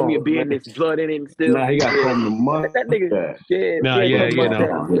your beard and there's blood in it and still. Nah, he got from the mud. That nigga,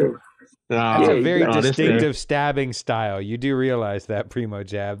 That's a very distinctive stabbing style. You do realize that,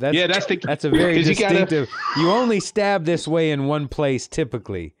 PrimoJAB. That's a very distinctive. You only stab this way in one place,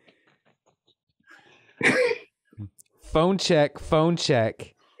 typically. Phone check.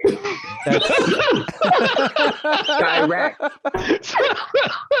 That's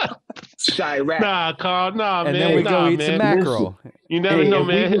Chirac. Nah, Karl, man. And then we go eat some mackerel. Listen, you never know,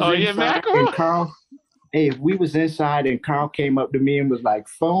 man. Oh, yeah, mackerel? And Karl, if we was inside and Karl came up to me and was like,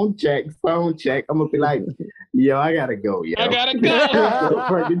 phone check, I'm going to be like, yo, I got to go, yo. I got to go.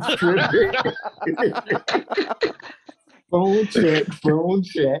 Phone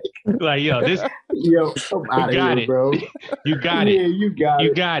check. Like, yo, come out of here, bro. You got it. Yeah,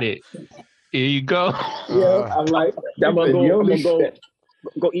 you got it. Here you go. Yeah, I like that. I'm gonna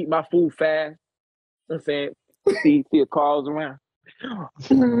go eat my food fast. You know what I'm saying? See if Karl's around. Oh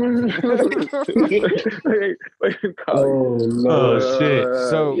shit.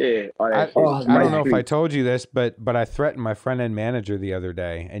 So I don't know if I told you this, but I threatened my front end manager the other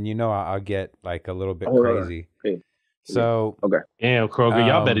day, and you know I'll get like a little bit crazy. So damn, Kroger,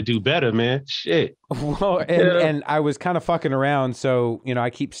 y'all better do better, man. Shit. Well, and I was kind of fucking around, so you know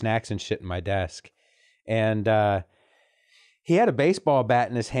I keep snacks and shit in my desk, and he had a baseball bat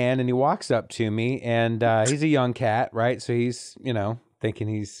in his hand, and he walks up to me, and he's a young cat, right? So he's thinking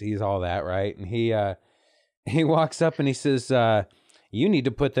he's all that, right? And he walks up and he says, "You need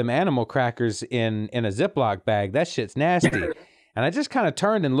to put them animal crackers in a Ziploc bag. That shit's nasty." And I just kind of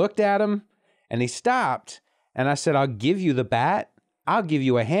turned and looked at him, and he stopped. And I said, "I'll give you the bat, I'll give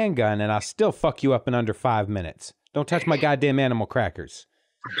you a handgun, and I'll still fuck you up in under 5 minutes. Don't touch my goddamn animal crackers."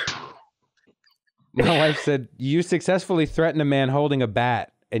 My wife said, "You successfully threatened a man holding a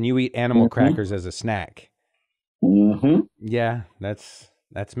bat, and you eat animal crackers as a snack." Yeah, that's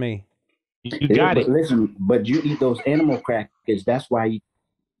me. You got it. Listen, but you eat those animal crackers. That's why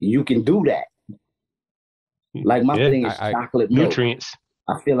you can do that. Like my thing is chocolate milk. Nutrients.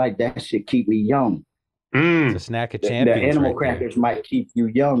 I feel like that should keep me young. It's a snack of champions. The animal crackers might keep you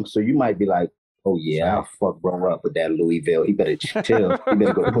young, so you might be like, Oh yeah, I'll fuck bro up with that Louisville. He better chill. He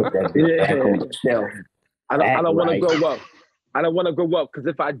better go put that bitch back on the shelf. I don't want to grow up. I don't want to grow up because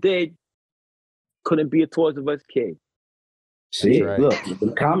if I did, couldn't be a Toys R Us kid. See, look,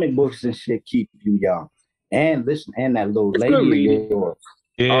 the comic books and shit keep you young. And listen, and that little lady of yours.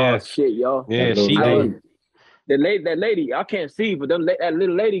 Yeah. Oh shit, yo. Yeah, she lady. That lady, I can't see, but that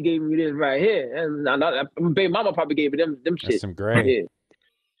little lady gave me this right here, and baby mama probably gave me them shit. That's some gray.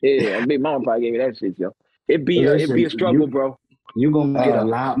 Yeah, and baby mama probably gave me that shit, yo. It'd be a struggle, bro. You're gonna get a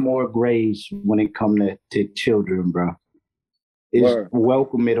lot more grays when it comes to children, bro. It's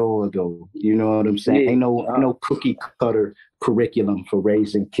welcome it all though. You know what I'm saying? Ain't no cookie cutter curriculum for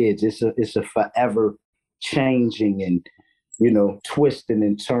raising kids. It's a forever changing and twisting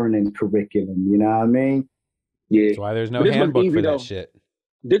and turning curriculum. You know what I mean? Yeah. That's why there's no handbook for that shit.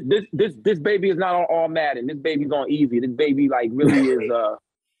 This baby is not on all Madden. This baby's on easy. This baby like really is.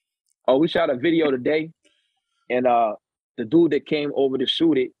 We shot a video today, and the dude that came over to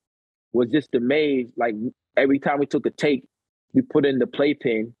shoot it was just amazed. Like every time we took a take, we put in the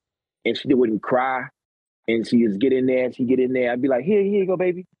playpen, and she wouldn't cry, and she just get in there and she get in there. I'd be like, here you go,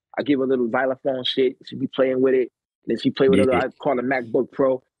 baby. I give her a little xylophone shit. She'd be playing with it. And then she play with her. I call it MacBook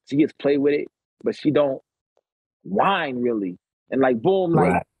Pro. She gets play with it, but she don't whine really. And like boom,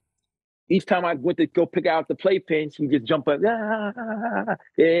 like each time I went to go pick out the playpen, she just jump up.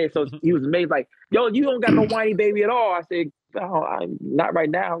 Yeah. So he was amazed, like, yo, you don't got no whiny baby at all. I said, oh, I'm not right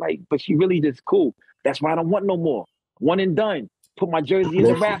now. Like, but she really just cool. That's why I don't want no more. One and done. Put my jersey in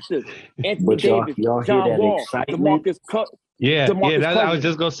the Raptors. Anthony Davis, John Wall, DeMarcus Cousins. I was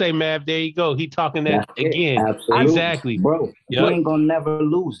just gonna say, Mav, there you go. He talking that again. Absolutely. Exactly. Bro, you ain't gonna never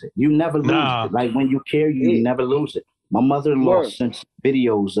lose it. You never lose it. Like when you care, you never lose it. My mother-in-law sent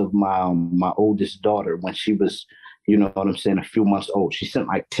videos of my oldest daughter when she was, you know what I'm saying, a few months old. She sent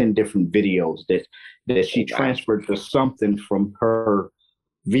like 10 different videos that she transferred to something from her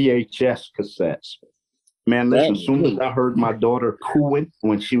VHS cassettes. Man, listen, as soon as I heard my daughter cooing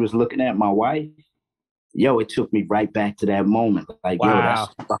when she was looking at my wife, yo, it took me right back to that moment. Like, yo,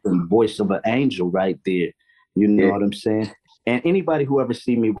 that's the fucking voice of an angel right there. You know what I'm saying? And anybody who ever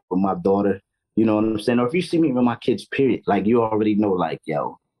see me with my daughter, you know what I'm saying? Or if you see me with my kids, period, like you already know, like,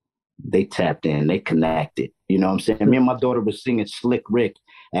 yo, they tapped in, they connected. You know what I'm saying? Me and my daughter was singing Slick Rick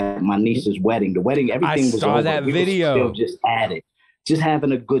at my niece's wedding. The wedding, everything was over. I saw that video. Still just at it, just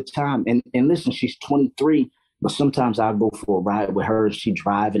having a good time. And listen, she's 23. But sometimes I go for a ride with her and she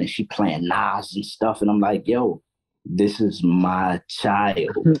driving and she playing Nas and stuff. And I'm like, yo, this is my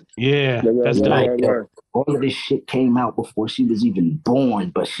child. Yeah, that's like, all of this shit came out before she was even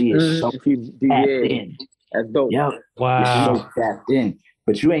born, but she is so tapped in. That's dope. Yeah, wow. So tapped in.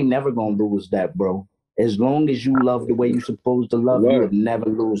 But you ain't never going to lose that, bro. As long as you love the way you're supposed to love, you'll never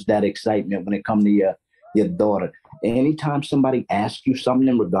lose that excitement when it comes to your daughter. Anytime somebody asks you something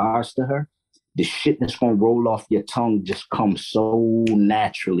in regards to her, the shit that's going to roll off your tongue just comes so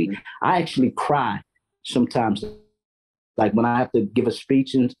naturally. I actually cry sometimes, like when I have to give a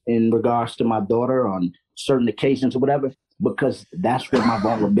speech in regards to my daughter on certain occasions or whatever, because that's where my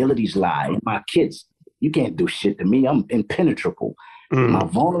vulnerabilities lie. And my kids, you can't do shit to me. I'm impenetrable. My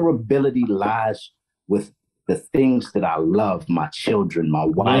vulnerability lies with the things that I love, my children, my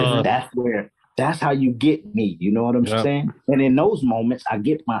wife. That's how you get me. You know what I'm saying? And in those moments, I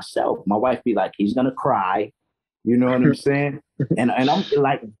get myself. My wife be like, he's going to cry. You know what I'm saying? And I'm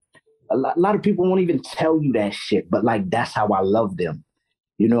like, a lot of people won't even tell you that shit, but like, that's how I love them.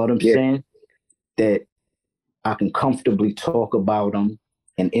 You know what I'm saying? That I can comfortably talk about them.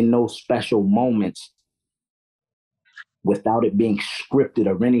 And in those special moments, without it being scripted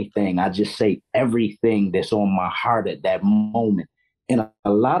or anything, I just say everything that's on my heart at that moment. And a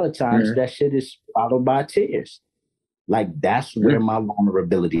lot of times that shit is followed by tears. Like that's where my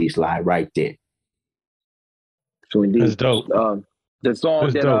vulnerabilities lie right there. So indeed. That's dope. The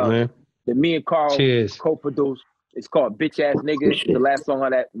song that me and Karl co-produced, it's called Bitch Ass Nigga. The last song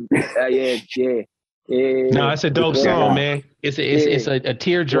on that. No, it's a dope song, man. It's a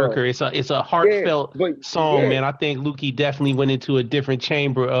tearjerker. It's a heartfelt song, man. I think Lukey definitely went into a different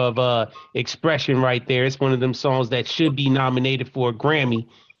chamber of expression right there. It's one of them songs that should be nominated for a Grammy.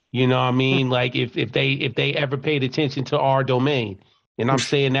 You know what I mean? Like if they ever paid attention to Our Domain, and I'm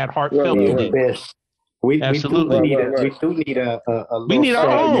saying that heartfeltly. Absolutely. We do need a we need our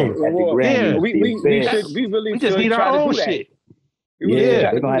own. We just need our own shit.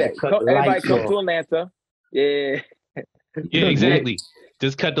 They're gonna have to cut everybody come to Atlanta. Yeah, exactly.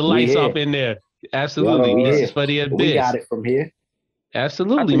 Just cut the lights off in there. Absolutely. This is for the abyss. We got it from here.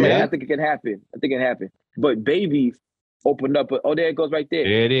 Absolutely, man. I think it can happen. But babies, opened up. Oh, there it goes right there.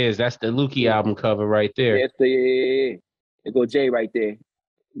 There it is. That's the Lukey album cover right there. Yeah, it goes Jay right there.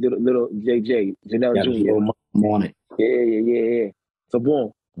 Little JJ, Janelle Jr. On it. Yeah. So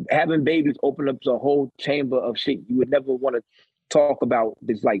boom, having babies open up a whole chamber of shit you would never want to talk about.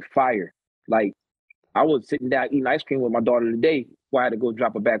 That's like fire. Like I was sitting down eating ice cream with my daughter today before I had to go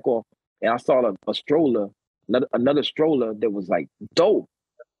drop her back off, and I saw a stroller, another stroller that was like dope.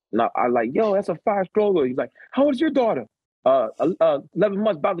 And I like, yo, that's a fire stroller. He's like, how old is your daughter? 11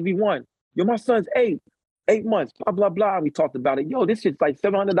 months, about to be 1. Yo, my son's 8 months, blah, blah, blah. We talked about it. Yo, this shit's like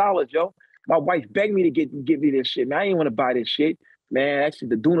 $700, yo. My wife begged me to give me this shit, man. I ain't want to buy this shit. Man, actually,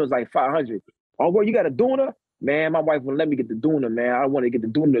 the Duna's like 500. Oh, well, you got a Duna? Man, my wife wouldn't let me get the Duna, man. I want to get the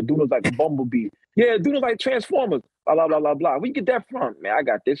Duna. The Duna's like a bumblebee. Yeah, the Duna's like Transformers. Blah, blah, blah, blah, blah. Where you get that from? Man, I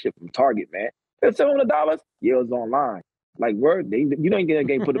got this shit from Target, man. It's $700? Yeah, it was online. Like, word, you don't get a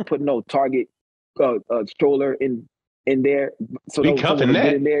game put no Target stroller in there. So we cuffing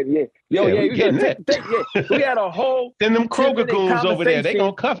that. In there. Yeah. Yo, yeah, we getting that. Yeah. We had a whole then them Kroger goons over there, they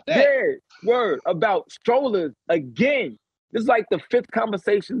gonna cuff that. Yeah, word, about strollers again. This is like the 5th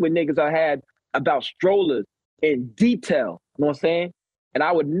conversation with niggas I had about strollers in detail. You know what I'm saying? And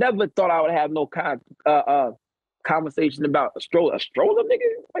I would never thought I would have no conversation about a stroller. A stroller, nigga?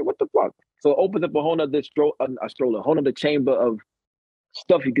 Like, what the fuck? So it opens up a whole nother a whole nother chamber of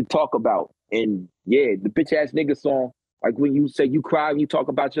stuff you can talk about. And yeah, the bitch ass nigga song, like when you say you cry when you talk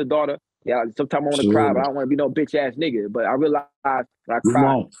about your daughter. Yeah, sometimes I want to cry, but I don't want to be no bitch ass nigga. But I realize when I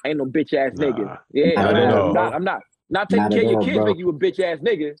cry, I ain't no bitch ass nigga. Yeah, I'm not taking care of your kids, make you a bitch ass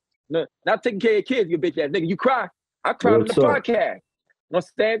nigga. No, not taking care of your kids, you a bitch ass nigga. You cry. I cried on the podcast. You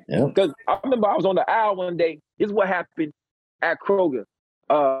understand? Because I remember I was on the aisle one day. This is what happened at Kroger.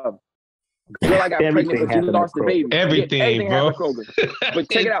 Girl, I got pregnant, but she lost the baby. Everything, bro. But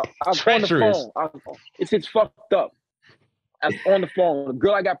check it out. I was on the phone. It's just fucked up. I was on the phone. The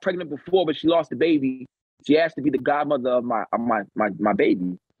girl I got pregnant before, but she lost the baby. She asked to be the godmother of my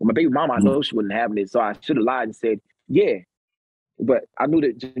baby. Well, my baby mama, I know she wasn't having it, so I should have lied and said, yeah. But I knew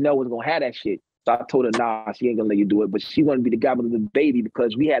that Janelle wasn't gonna have that shit. So I told her, nah, she ain't gonna let you do it. But she wanted to be the godmother of the baby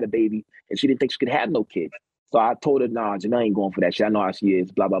because we had a baby and she didn't think she could have no kids. So I told her, nah, Janelle ain't going for that shit. I know how she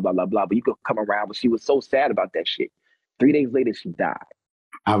is, blah, blah, blah, blah, blah. But you could come around. But she was so sad about that shit. 3 days later, she died.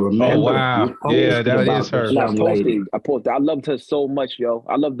 I remember. Oh, wow. Yeah, that is her. I posted. I loved her so much, yo.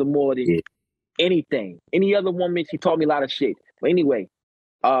 I loved her more than anything. Any other woman, she taught me a lot of shit. But anyway,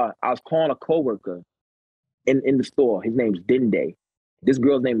 I was calling a coworker in the store. His name's Dende. This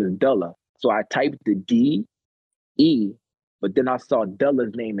girl's name is Della. So I typed the D-E, but then I saw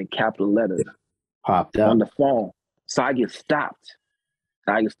Della's name in capital letters. Popped up on the phone. So I get stopped.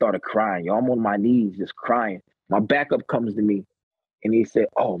 I just started crying. Yo, I'm on my knees just crying. My backup comes to me and he said,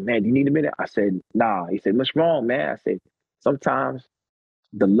 oh man, do you need a minute? I said, nah. He said, what's wrong, man? I said, sometimes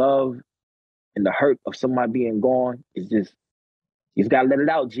the love and the hurt of somebody being gone is just, you just gotta let it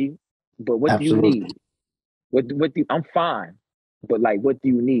out, G. But what do you need? What do I'm fine. But like, what do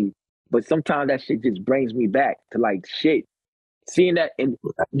you need? But sometimes that shit just brings me back to like shit. Seeing that and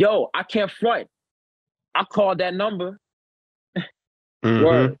yo, I can't front. I called that number.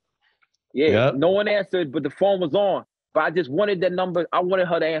 Word. Yeah, no one answered, but the phone was on. But I just wanted that number. I wanted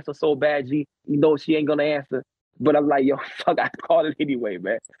her to answer so bad, G. You know she ain't gonna answer. But I'm like, yo, fuck, I called it anyway,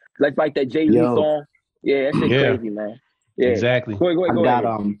 man. Like that Jay-Z song. Yeah, that shit crazy, man. Yeah. Exactly. Go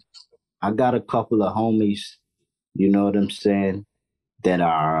ahead. I got a couple of homies, you know what I'm saying, that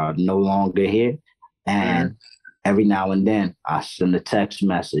are no longer here. And every now and then I send a text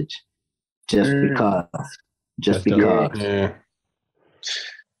message. Just because. Yeah.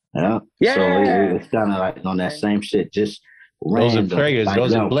 So it's kind of like on that same shit. Just those random. Are prayers. Like,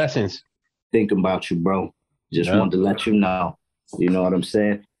 those are blessings. Thinking about you, bro. Just wanted to let you know. You know what I'm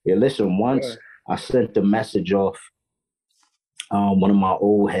saying? Yeah. Listen. Once I sent the message off. One of my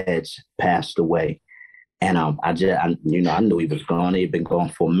old heads passed away, and I knew he was gone. He'd been gone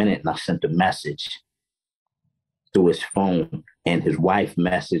for a minute, and I sent a message to his phone, and his wife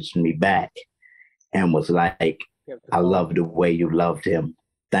messaged me back and was like, I love the way you loved him.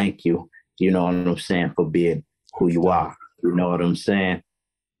 Thank you. You know what I'm saying? For being who you are. You know what I'm saying?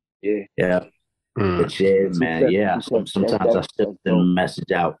 Yeah. But yeah, man. Yeah. Sometimes I still send a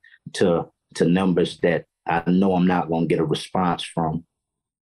message out to numbers that I know I'm not going to get a response from.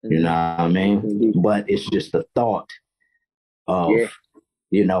 You know what I mean? But it's just the thought of,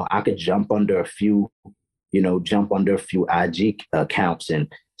 I could jump under a few IG accounts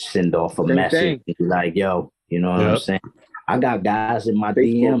and send off a message like, yo, you know what I'm saying? I got guys in my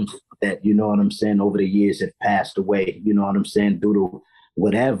DMs that, you know what I'm saying, over the years have passed away, you know what I'm saying, due to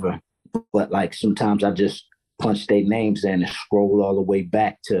whatever. But like sometimes I just punch their names in and scroll all the way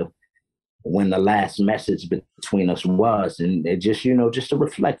back to when the last message between us was, and it just, just to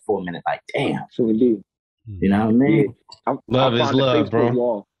reflect for a minute, like, damn. So indeed. You know what I mean? Yeah. Love is love, bro.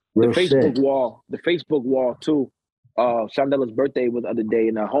 Wall. The Facebook wall too. Shondella's birthday was the other day,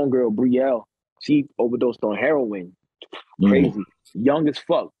 and her homegirl Brielle, she overdosed on heroin. Crazy, young as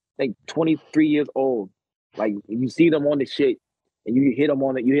fuck, like 23 years old. Like you see them on the shit, and you hit them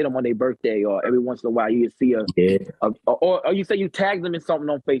on their birthday, or every once in a while you see or you say you tag them in something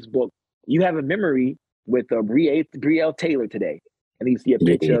on Facebook. You have a memory with Brielle Taylor today, and you see a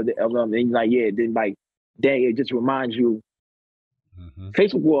picture of them, and you're like, then like, dang, it just reminds you.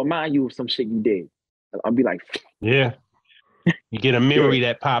 Facebook will remind you of some shit you did. I'll be like, yeah. You get a memory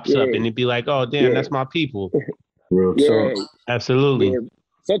that pops up, and it'd be like, oh damn, that's my people. Absolutely. Yeah.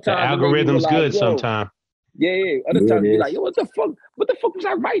 Sometimes the algorithm's good sometimes. Yeah. Other times you be like, yo, what the fuck was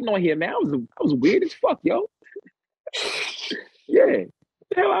I writing on here, man? I was weird as fuck, yo. Yeah.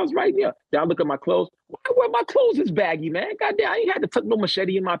 The hell I was writing here. Then I look at my clothes. Why wear my clothes is baggy, man? Goddamn, I ain't had to tuck no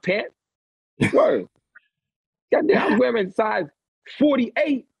machete in my pants. Word. Goddamn, I was wearing size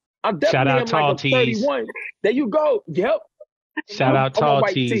 48. I'm definitely in like a 31. There you go. Yep. Shout out Tall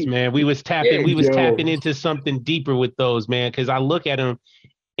Tees, man. We was tapping into something deeper with those, man, because I look at them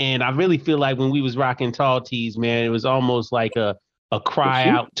and I really feel like when we was rocking Tall Tees, man, it was almost like a cry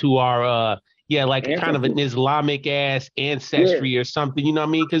out to our kind of an Islamic ass ancestry or something, you know what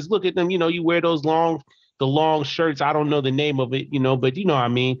I mean? Because look at them, you wear those long shirts. I don't know the name of it, but you know what I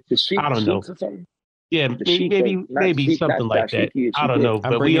mean. I don't know. Yeah, maybe something like that. I don't know,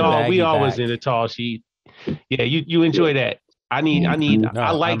 but we always in a tall sheet. Yeah, you enjoy that. I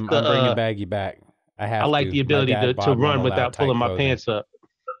like I'm bringing baggy back. I like the ability to run without pulling my pants up.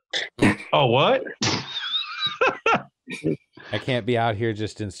 Oh, what? I can't be out here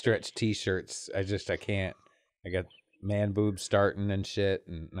just in stretch t-shirts. I can't. I got man boobs starting and shit.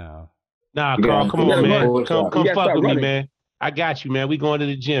 And no. Nah, Karl, come on, man. Come fuck with me, man. I got you, man. We going to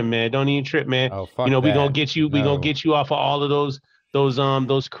the gym, man. Don't even trip, man. Oh, fuck we that. gonna get you. We gonna get you off of all of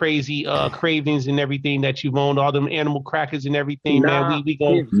those crazy cravings and everything that you've owned, all them animal crackers and everything, man. We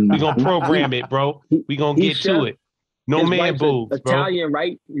gonna program it, bro. We gonna get to it. No man boobs, bro. Italian,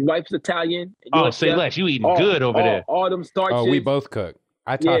 right? Your wife's Italian. Oh, say less. You eating good over there. All them starches. Oh, we both cook.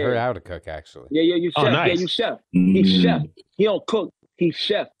 I taught her how to cook, actually. Yeah, you chef. Oh, nice. Yeah, you chef. He's chef. He don't cook. He's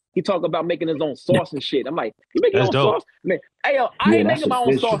chef. He talk about making his own sauce and shit. I'm like, you making your own sauce? Man, hey, yo, I ain't making my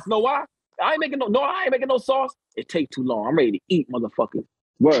own sauce. Know why? I ain't making no sauce. It take too long. I'm ready to eat, motherfucker.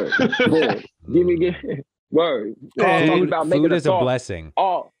 Word. Word. Food is a blessing.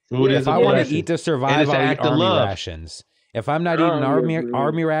 If I want to eat to survive, I'll eat army rations. If I'm not eating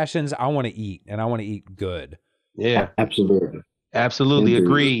army rations, I want to eat, and I want to eat good. Yeah. Absolutely.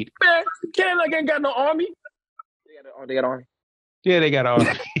 Agreed. Man, Canada ain't got no army. They got army. Yeah, they got army.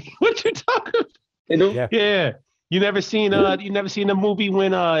 What you talking about? They do? Yeah. You never seen the movie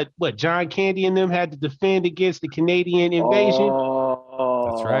when John Candy and them had to defend against the Canadian invasion?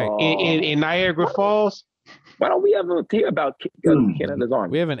 That's right. In Niagara Falls. Why don't we ever hear about Canada's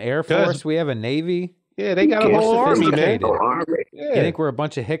army? We have an Air Force. We have a Navy. Yeah, they got a whole army, man. Yeah. You think we're a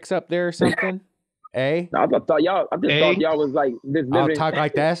bunch of hicks up there or something? Eh? I just thought y'all was like this. I'll talk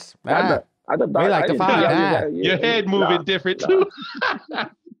like this. I thought we like to find your head moving different too.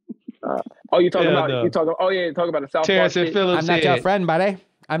 You talking about the South Terrence and Phillips. I'm not your friend, buddy.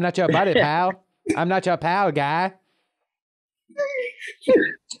 I'm not your buddy, pal. I'm not your pal, guy.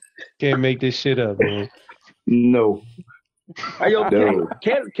 Can't make this shit up, man. No. Hey, yo,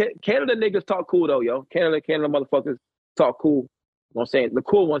 Canada niggas talk cool though, yo. Canada motherfuckers talk cool. You know what I'm saying? The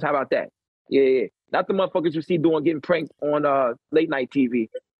cool ones, how about that? Yeah. Not the motherfuckers you see getting pranked on late night TV.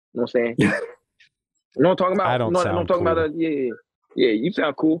 You know what I'm saying? You know what I'm talking about? I don't sound cool. Yeah, you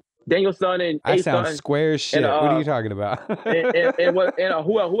sound cool. Daniel son and I sound square as shit. What are you talking about? and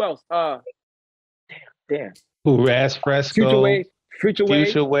who else? Damn. Who? Ras Fresco. Future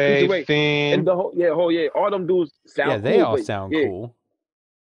Wave, Finn. And the whole all them dudes sound cool. Yeah, they all sound cool.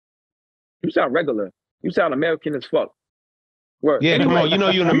 You sound regular. You sound American as fuck. Word. Yeah, come on. You know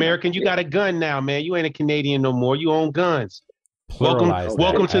you're an American. You got a gun now, man. You ain't a Canadian no more. You own guns.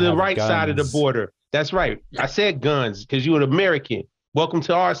 Welcome to the right side of the border. That's right. I said guns because you're an American. Welcome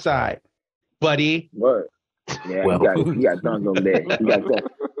to our side, buddy. Word. Yeah, you got guns over there. You got guns.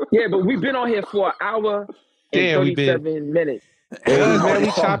 Yeah, but we've been on here for an hour and 37 minutes. Yeah, man,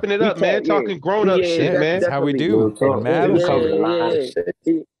 we chopping it up, man. Talking grown-up shit, man. That's how we do.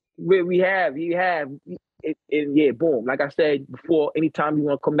 We have. Yeah, boom. Like I said before, anytime you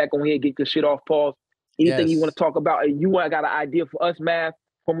want to come back on here, get your shit off pause. Anything you want to talk about, and you got an idea for us, M.A.V,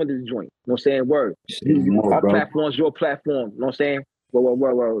 platform of this joint. You know what I'm saying? Word. Our platform's your platform. You know what I'm saying?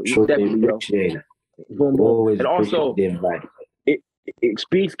 Word. Definitely, yo. Boom, boom. And also,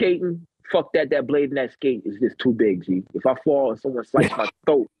 speed skating, fuck that blade in that skate is just too big, G. If I fall and someone slices my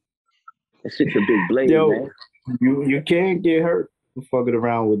throat, that shit's a big blade, man. You can't get hurt fucking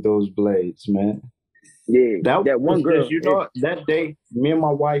around with those blades, man. Yeah, that one girl. You know, that day, me and my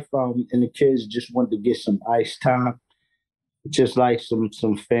wife and the kids just wanted to get some ice time, just like some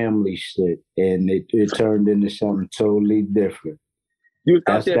family shit, and it turned into something totally different. You was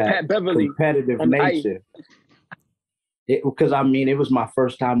out there, Pat Beverly, competitive nature. Because I mean, it was my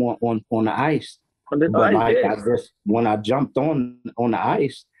first time on the ice. When I jumped on the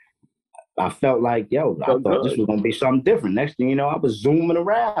ice, I felt like, I thought this was gonna be something different. Next thing you know, I was zooming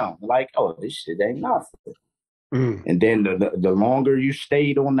around like, oh, this shit ain't nothing. And then the longer you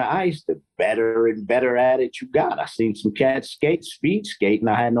stayed on the ice, the better and better at it you got. I seen some cats speed skate, and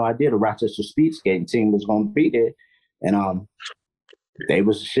I had no idea the Rochester speed skating team was gonna be there. And they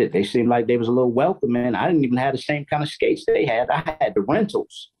seemed like they was a little welcoming. I didn't even have the same kind of skates they had. I had the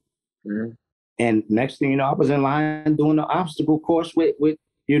rentals. And next thing you know, I was in line doing the obstacle course with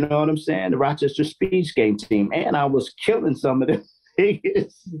you know what I'm saying, the Rochester speed skating team, and I was killing some of them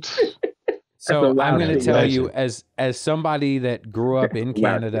niggas. So I'm going to tell you, as somebody that grew up in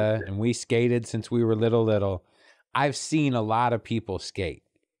Canada and we skated since we were little, I've seen a lot of people skate.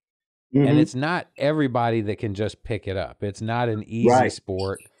 And it's not everybody that can just pick it up. It's not an easy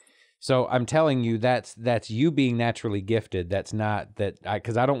sport. So I'm telling you, that's you being naturally gifted. That's not that,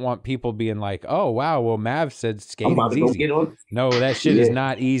 because I don't want people being like, oh, wow, well, M.A.V said skating's easy. No, that shit is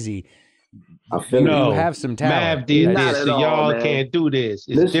not easy. You have some talent. M.A.V did this, so y'all can't do this.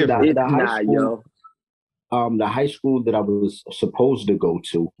 It's different. The high school that I was supposed to go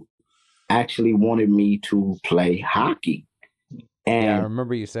to actually wanted me to play hockey. And I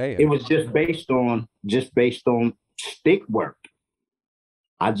remember you saying it was just based on stick work.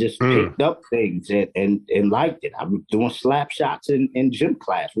 I just picked up things and liked it. I was doing slap shots in gym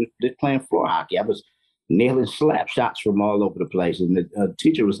class. We were just playing floor hockey. I was nailing slap shots from all over the place. And the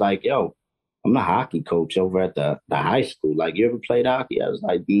teacher was like, yo, I'm the hockey coach over at the high school. Like, you ever played hockey? I was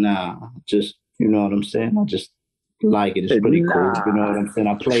like, nah, just, you know what I'm saying? I just like it. It's pretty cool. You know what I'm saying?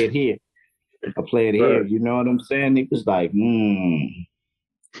 I play it here. You know what I'm saying? He was like, we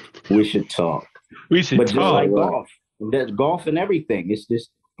should talk. Just like golf. That's golf and everything. It's just,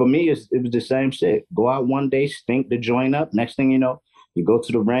 for me, it was the same shit. Go out one day, stink the joint up. Next thing you know, you go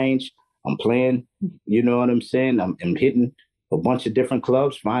to the range. I'm playing, you know what I'm saying? I'm hitting a bunch of different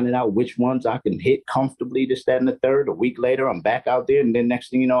clubs, finding out which ones I can hit comfortably, this, that, and the third. A week later, I'm back out there. And then next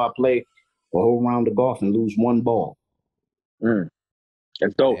thing you know, I play a whole round of golf and lose one ball.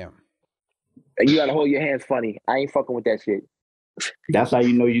 That's dope. Damn. And you got to hold your hands funny. I ain't fucking with that shit. That's how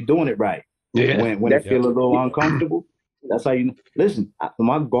you know you're doing it right. Yeah. When it feel a little uncomfortable, that's how you listen.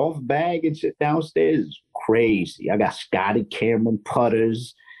 My golf bag and shit downstairs is crazy. I got Scotty Cameron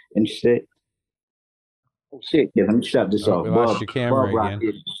putters and shit. Oh shit! Yeah, let me shut this off. We lost your camera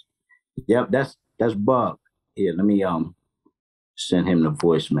again. Yep, that's Bug. Here, let me send him the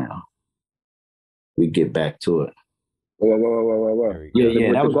voicemail. We get back to it.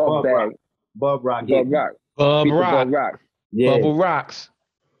 Yeah, that was Bub Rock. Bub Rock. Bub Rock. Yeah. Bubble Rocks.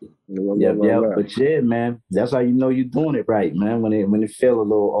 Yeah. But yeah, man, that's how you know you're doing it right, man. When it feel a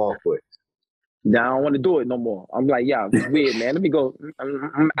little awkward. Now I don't want to do it no more. I'm like, it's weird, man. Let me go.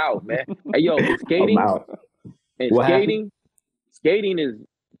 I'm out, man. Hey, yo, skating. I'm out. And skating is,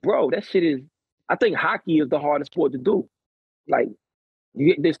 bro. That shit is. I think hockey is the hardest sport to do. Like,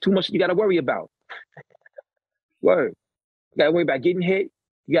 there's too much you got to worry about. Word. You got to worry about getting hit.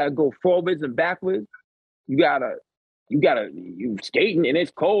 You got to go forwards and backwards. You skating and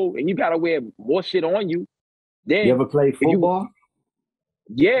it's cold and you gotta wear more shit on you. Then you ever play football?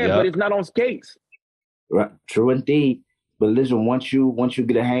 But it's not on skates. Right, true indeed. But listen, once you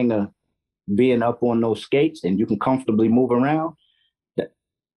get a hang of being up on those skates and you can comfortably move around, that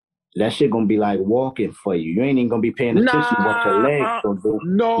shit gonna be like walking for you. You ain't even gonna be paying attention to what your legs gonna do.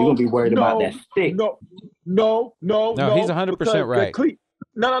 No, you're gonna be worried about that stick. No, he's 100% right.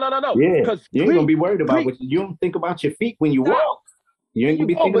 No. Yeah, you ain't gonna be worried about what you don't think about your feet when you walk. You ain't gonna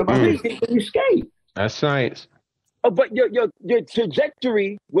be thinking about your feet when you skate. That's science. Oh, but your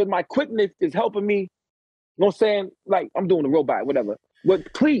trajectory with my quickness is helping me. You know what I'm saying? Like, I'm doing a robot, whatever.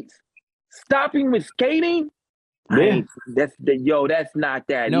 With cleats, stopping with skating. Yeah. That's not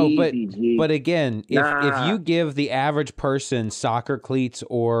that easy. But again, if you give the average person soccer cleats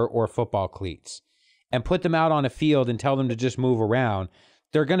or football cleats and put them out on a field and tell them to just move around,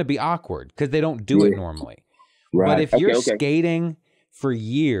 they're going to be awkward because they don't do it normally. Right. But if you're skating for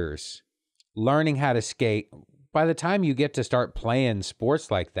years learning how to skate. By the time you get to start playing sports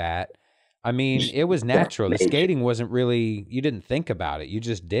like that, I mean, it was natural. The skating wasn't really, you didn't think about it. You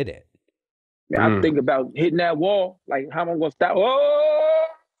just did it. Yeah, I think about hitting that wall. Like, how am I going to stop? Oh!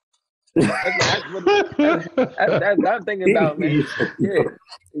 That's I'm thinking about, man. Yeah.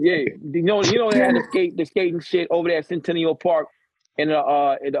 You know, they had the skating shit over there at Centennial Park and the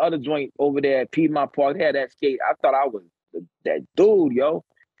other joint over there at Piedmont Park. They had that skate. I thought I was that dude, yo.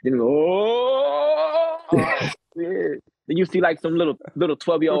 Then yeah. Then you see like some little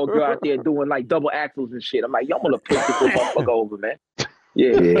 12-year-old girl out there doing like double axles and shit. I'm like, yo, I'm gonna pick this motherfucker over, man.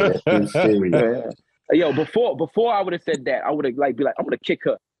 Yeah. Yo, before I would have said that, I would have like be like, I'm gonna kick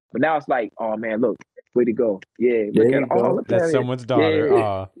her. But now it's like, oh man, look, way to go. Yeah, look at look that's at someone's daughter.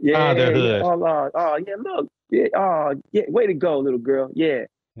 Way to go, little girl. Yeah.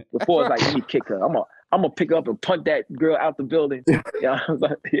 Before it's like, let me kick her. I'm gonna pick up and punt that girl out the building. Yeah.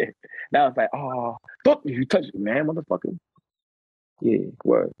 Now it's like, oh, fuck, you touch it, man, motherfucker. Yeah,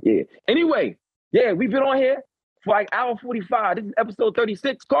 word. Yeah. Anyway, yeah, we've been on here for like hour 45. This is episode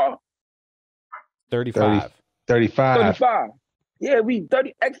 36, Karl. 35. 35. Yeah,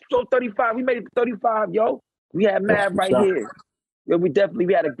 episode 35. We made it to 35, yo. We had M.A.V right here. Yeah, we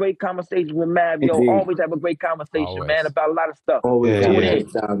had a great conversation with M.A.V, yo. Always have a great conversation, man, about a lot of stuff. Always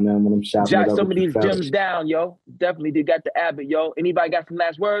time, man, when I'm shopping. Jot some of these gems down, yo. Definitely did got the Abbot, yo. Anybody got some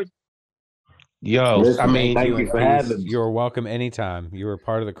last words? Yo, listen, I mean, thank you for having me. You're welcome anytime. You were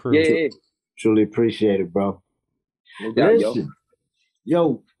part of the crew. Yeah. Truly appreciate it, bro. No doubt, listen,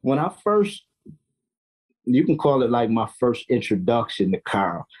 yo, when I first, you can call it like my first introduction to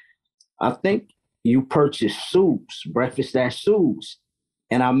Karl. I think you purchased Suits, Breakfast at Suits.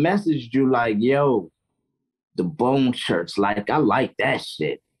 And I messaged you like, yo, the Bone Church, like, I like that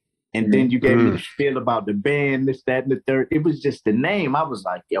shit. And then you gave me the spiel about the band, this, that, and the third. It was just the name. I was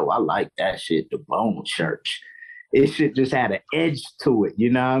like, yo, I like that shit, the Bone Church. It shit just had an edge to it,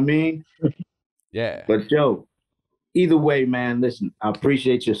 you know what I mean? Yeah. But yo, either way, man, listen, I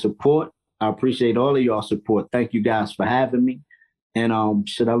appreciate your support. I appreciate all of y'all support. Thank you guys for having me. And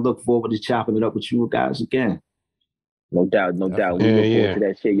should I look forward to chopping it up with you guys again? No doubt. We look forward to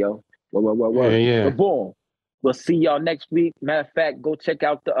that shit, yo. Yeah. But boom. We'll see y'all next week. Matter of fact, go check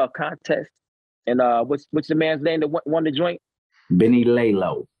out the contest. And what's the man's name that won the joint? Benny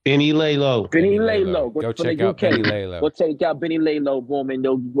Laylo. Benny Laylo. Go check out Benny Laylo. Go check out Benny Laylo, boom, and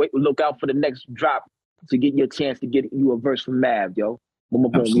look out for the next drop to get you a chance to get you a verse from M.A.V, yo. Boom.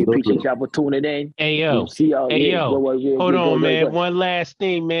 We appreciate y'all for tuning in. Hey, yo. Hold on, man. One last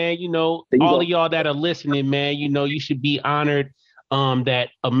thing, man. You know, all of y'all that are listening, man, you know, you should be honored that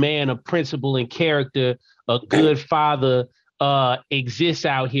a man of principle and character, a good father, exists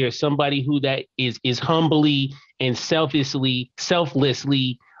out here. Somebody who that is humbly and selflessly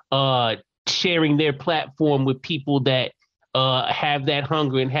sharing their platform with people that have that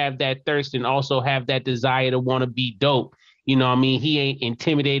hunger and have that thirst and also have that desire to want to be dope. You know what I mean? He ain't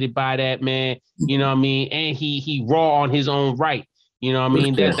intimidated by that, man. You know what I mean? And he raw on his own right. You know what I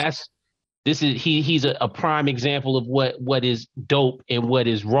mean? He's a prime example of what is dope and what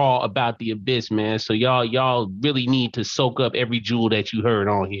is raw about the Abyss, man. So y'all really need to soak up every jewel that you heard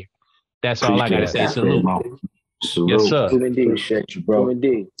on here. That's all I gotta say. Salute. Yes, sir. Appreciate you, bro.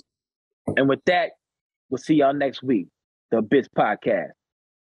 Indeed. And with that, we'll see y'all next week. The Abyss Podcast.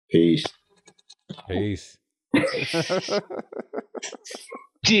 Peace.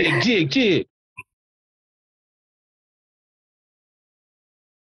 Jig.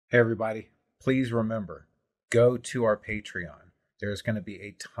 Hey, everybody, please remember, go to our Patreon. There's going to be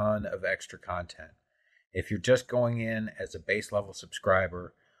a ton of extra content. If you're just going in as a base level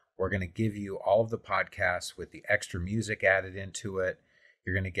subscriber, we're going to give you all of the podcasts with the extra music added into it.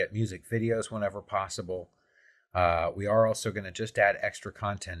 You're going to get music videos whenever possible. We are also going to just add extra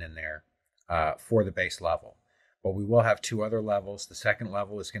content in there for the base level. But we will have 2 other levels. The second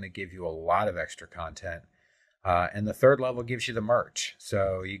level is going to give you a lot of extra content. And the third level gives you the merch.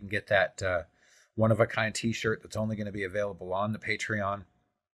 So you can get that one-of-a-kind t-shirt that's only going to be available on the Patreon.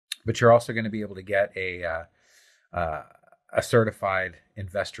 But you're also going to be able to get a certified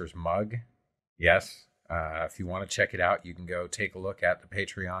investor's mug. Yes. If you want to check it out, you can go take a look at the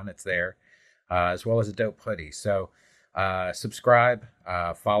Patreon. It's there. As well as a dope hoodie. So subscribe,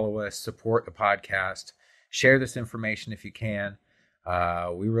 follow us, support the podcast. Share this information if you can.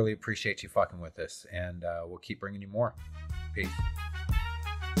 We really appreciate you fucking with us, and we'll keep bringing you more. Peace.